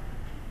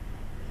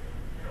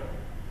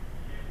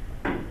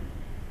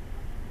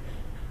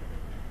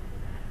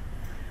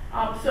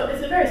 So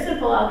it's a very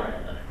simple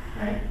algorithm,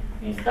 right?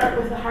 You start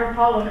with a hard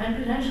problem and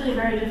potentially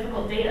very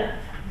difficult data.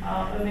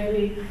 But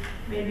maybe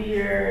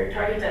your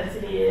target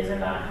density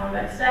isn't on a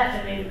convex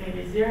set, and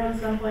maybe 0 in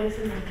some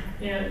places.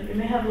 You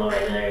may have low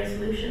regularity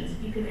solutions.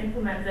 You can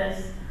implement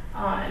this,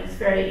 and it's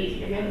very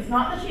easy. Again, it's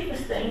not the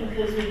cheapest thing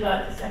because we've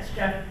got this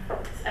extra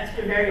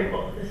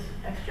variable, this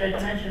extra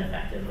dimension,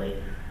 effectively,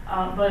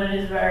 but it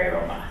is very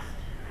robust.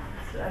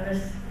 So and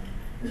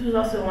this was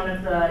also one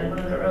of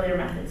the earlier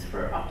methods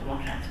for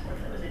optimal transport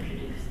that was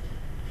introduced.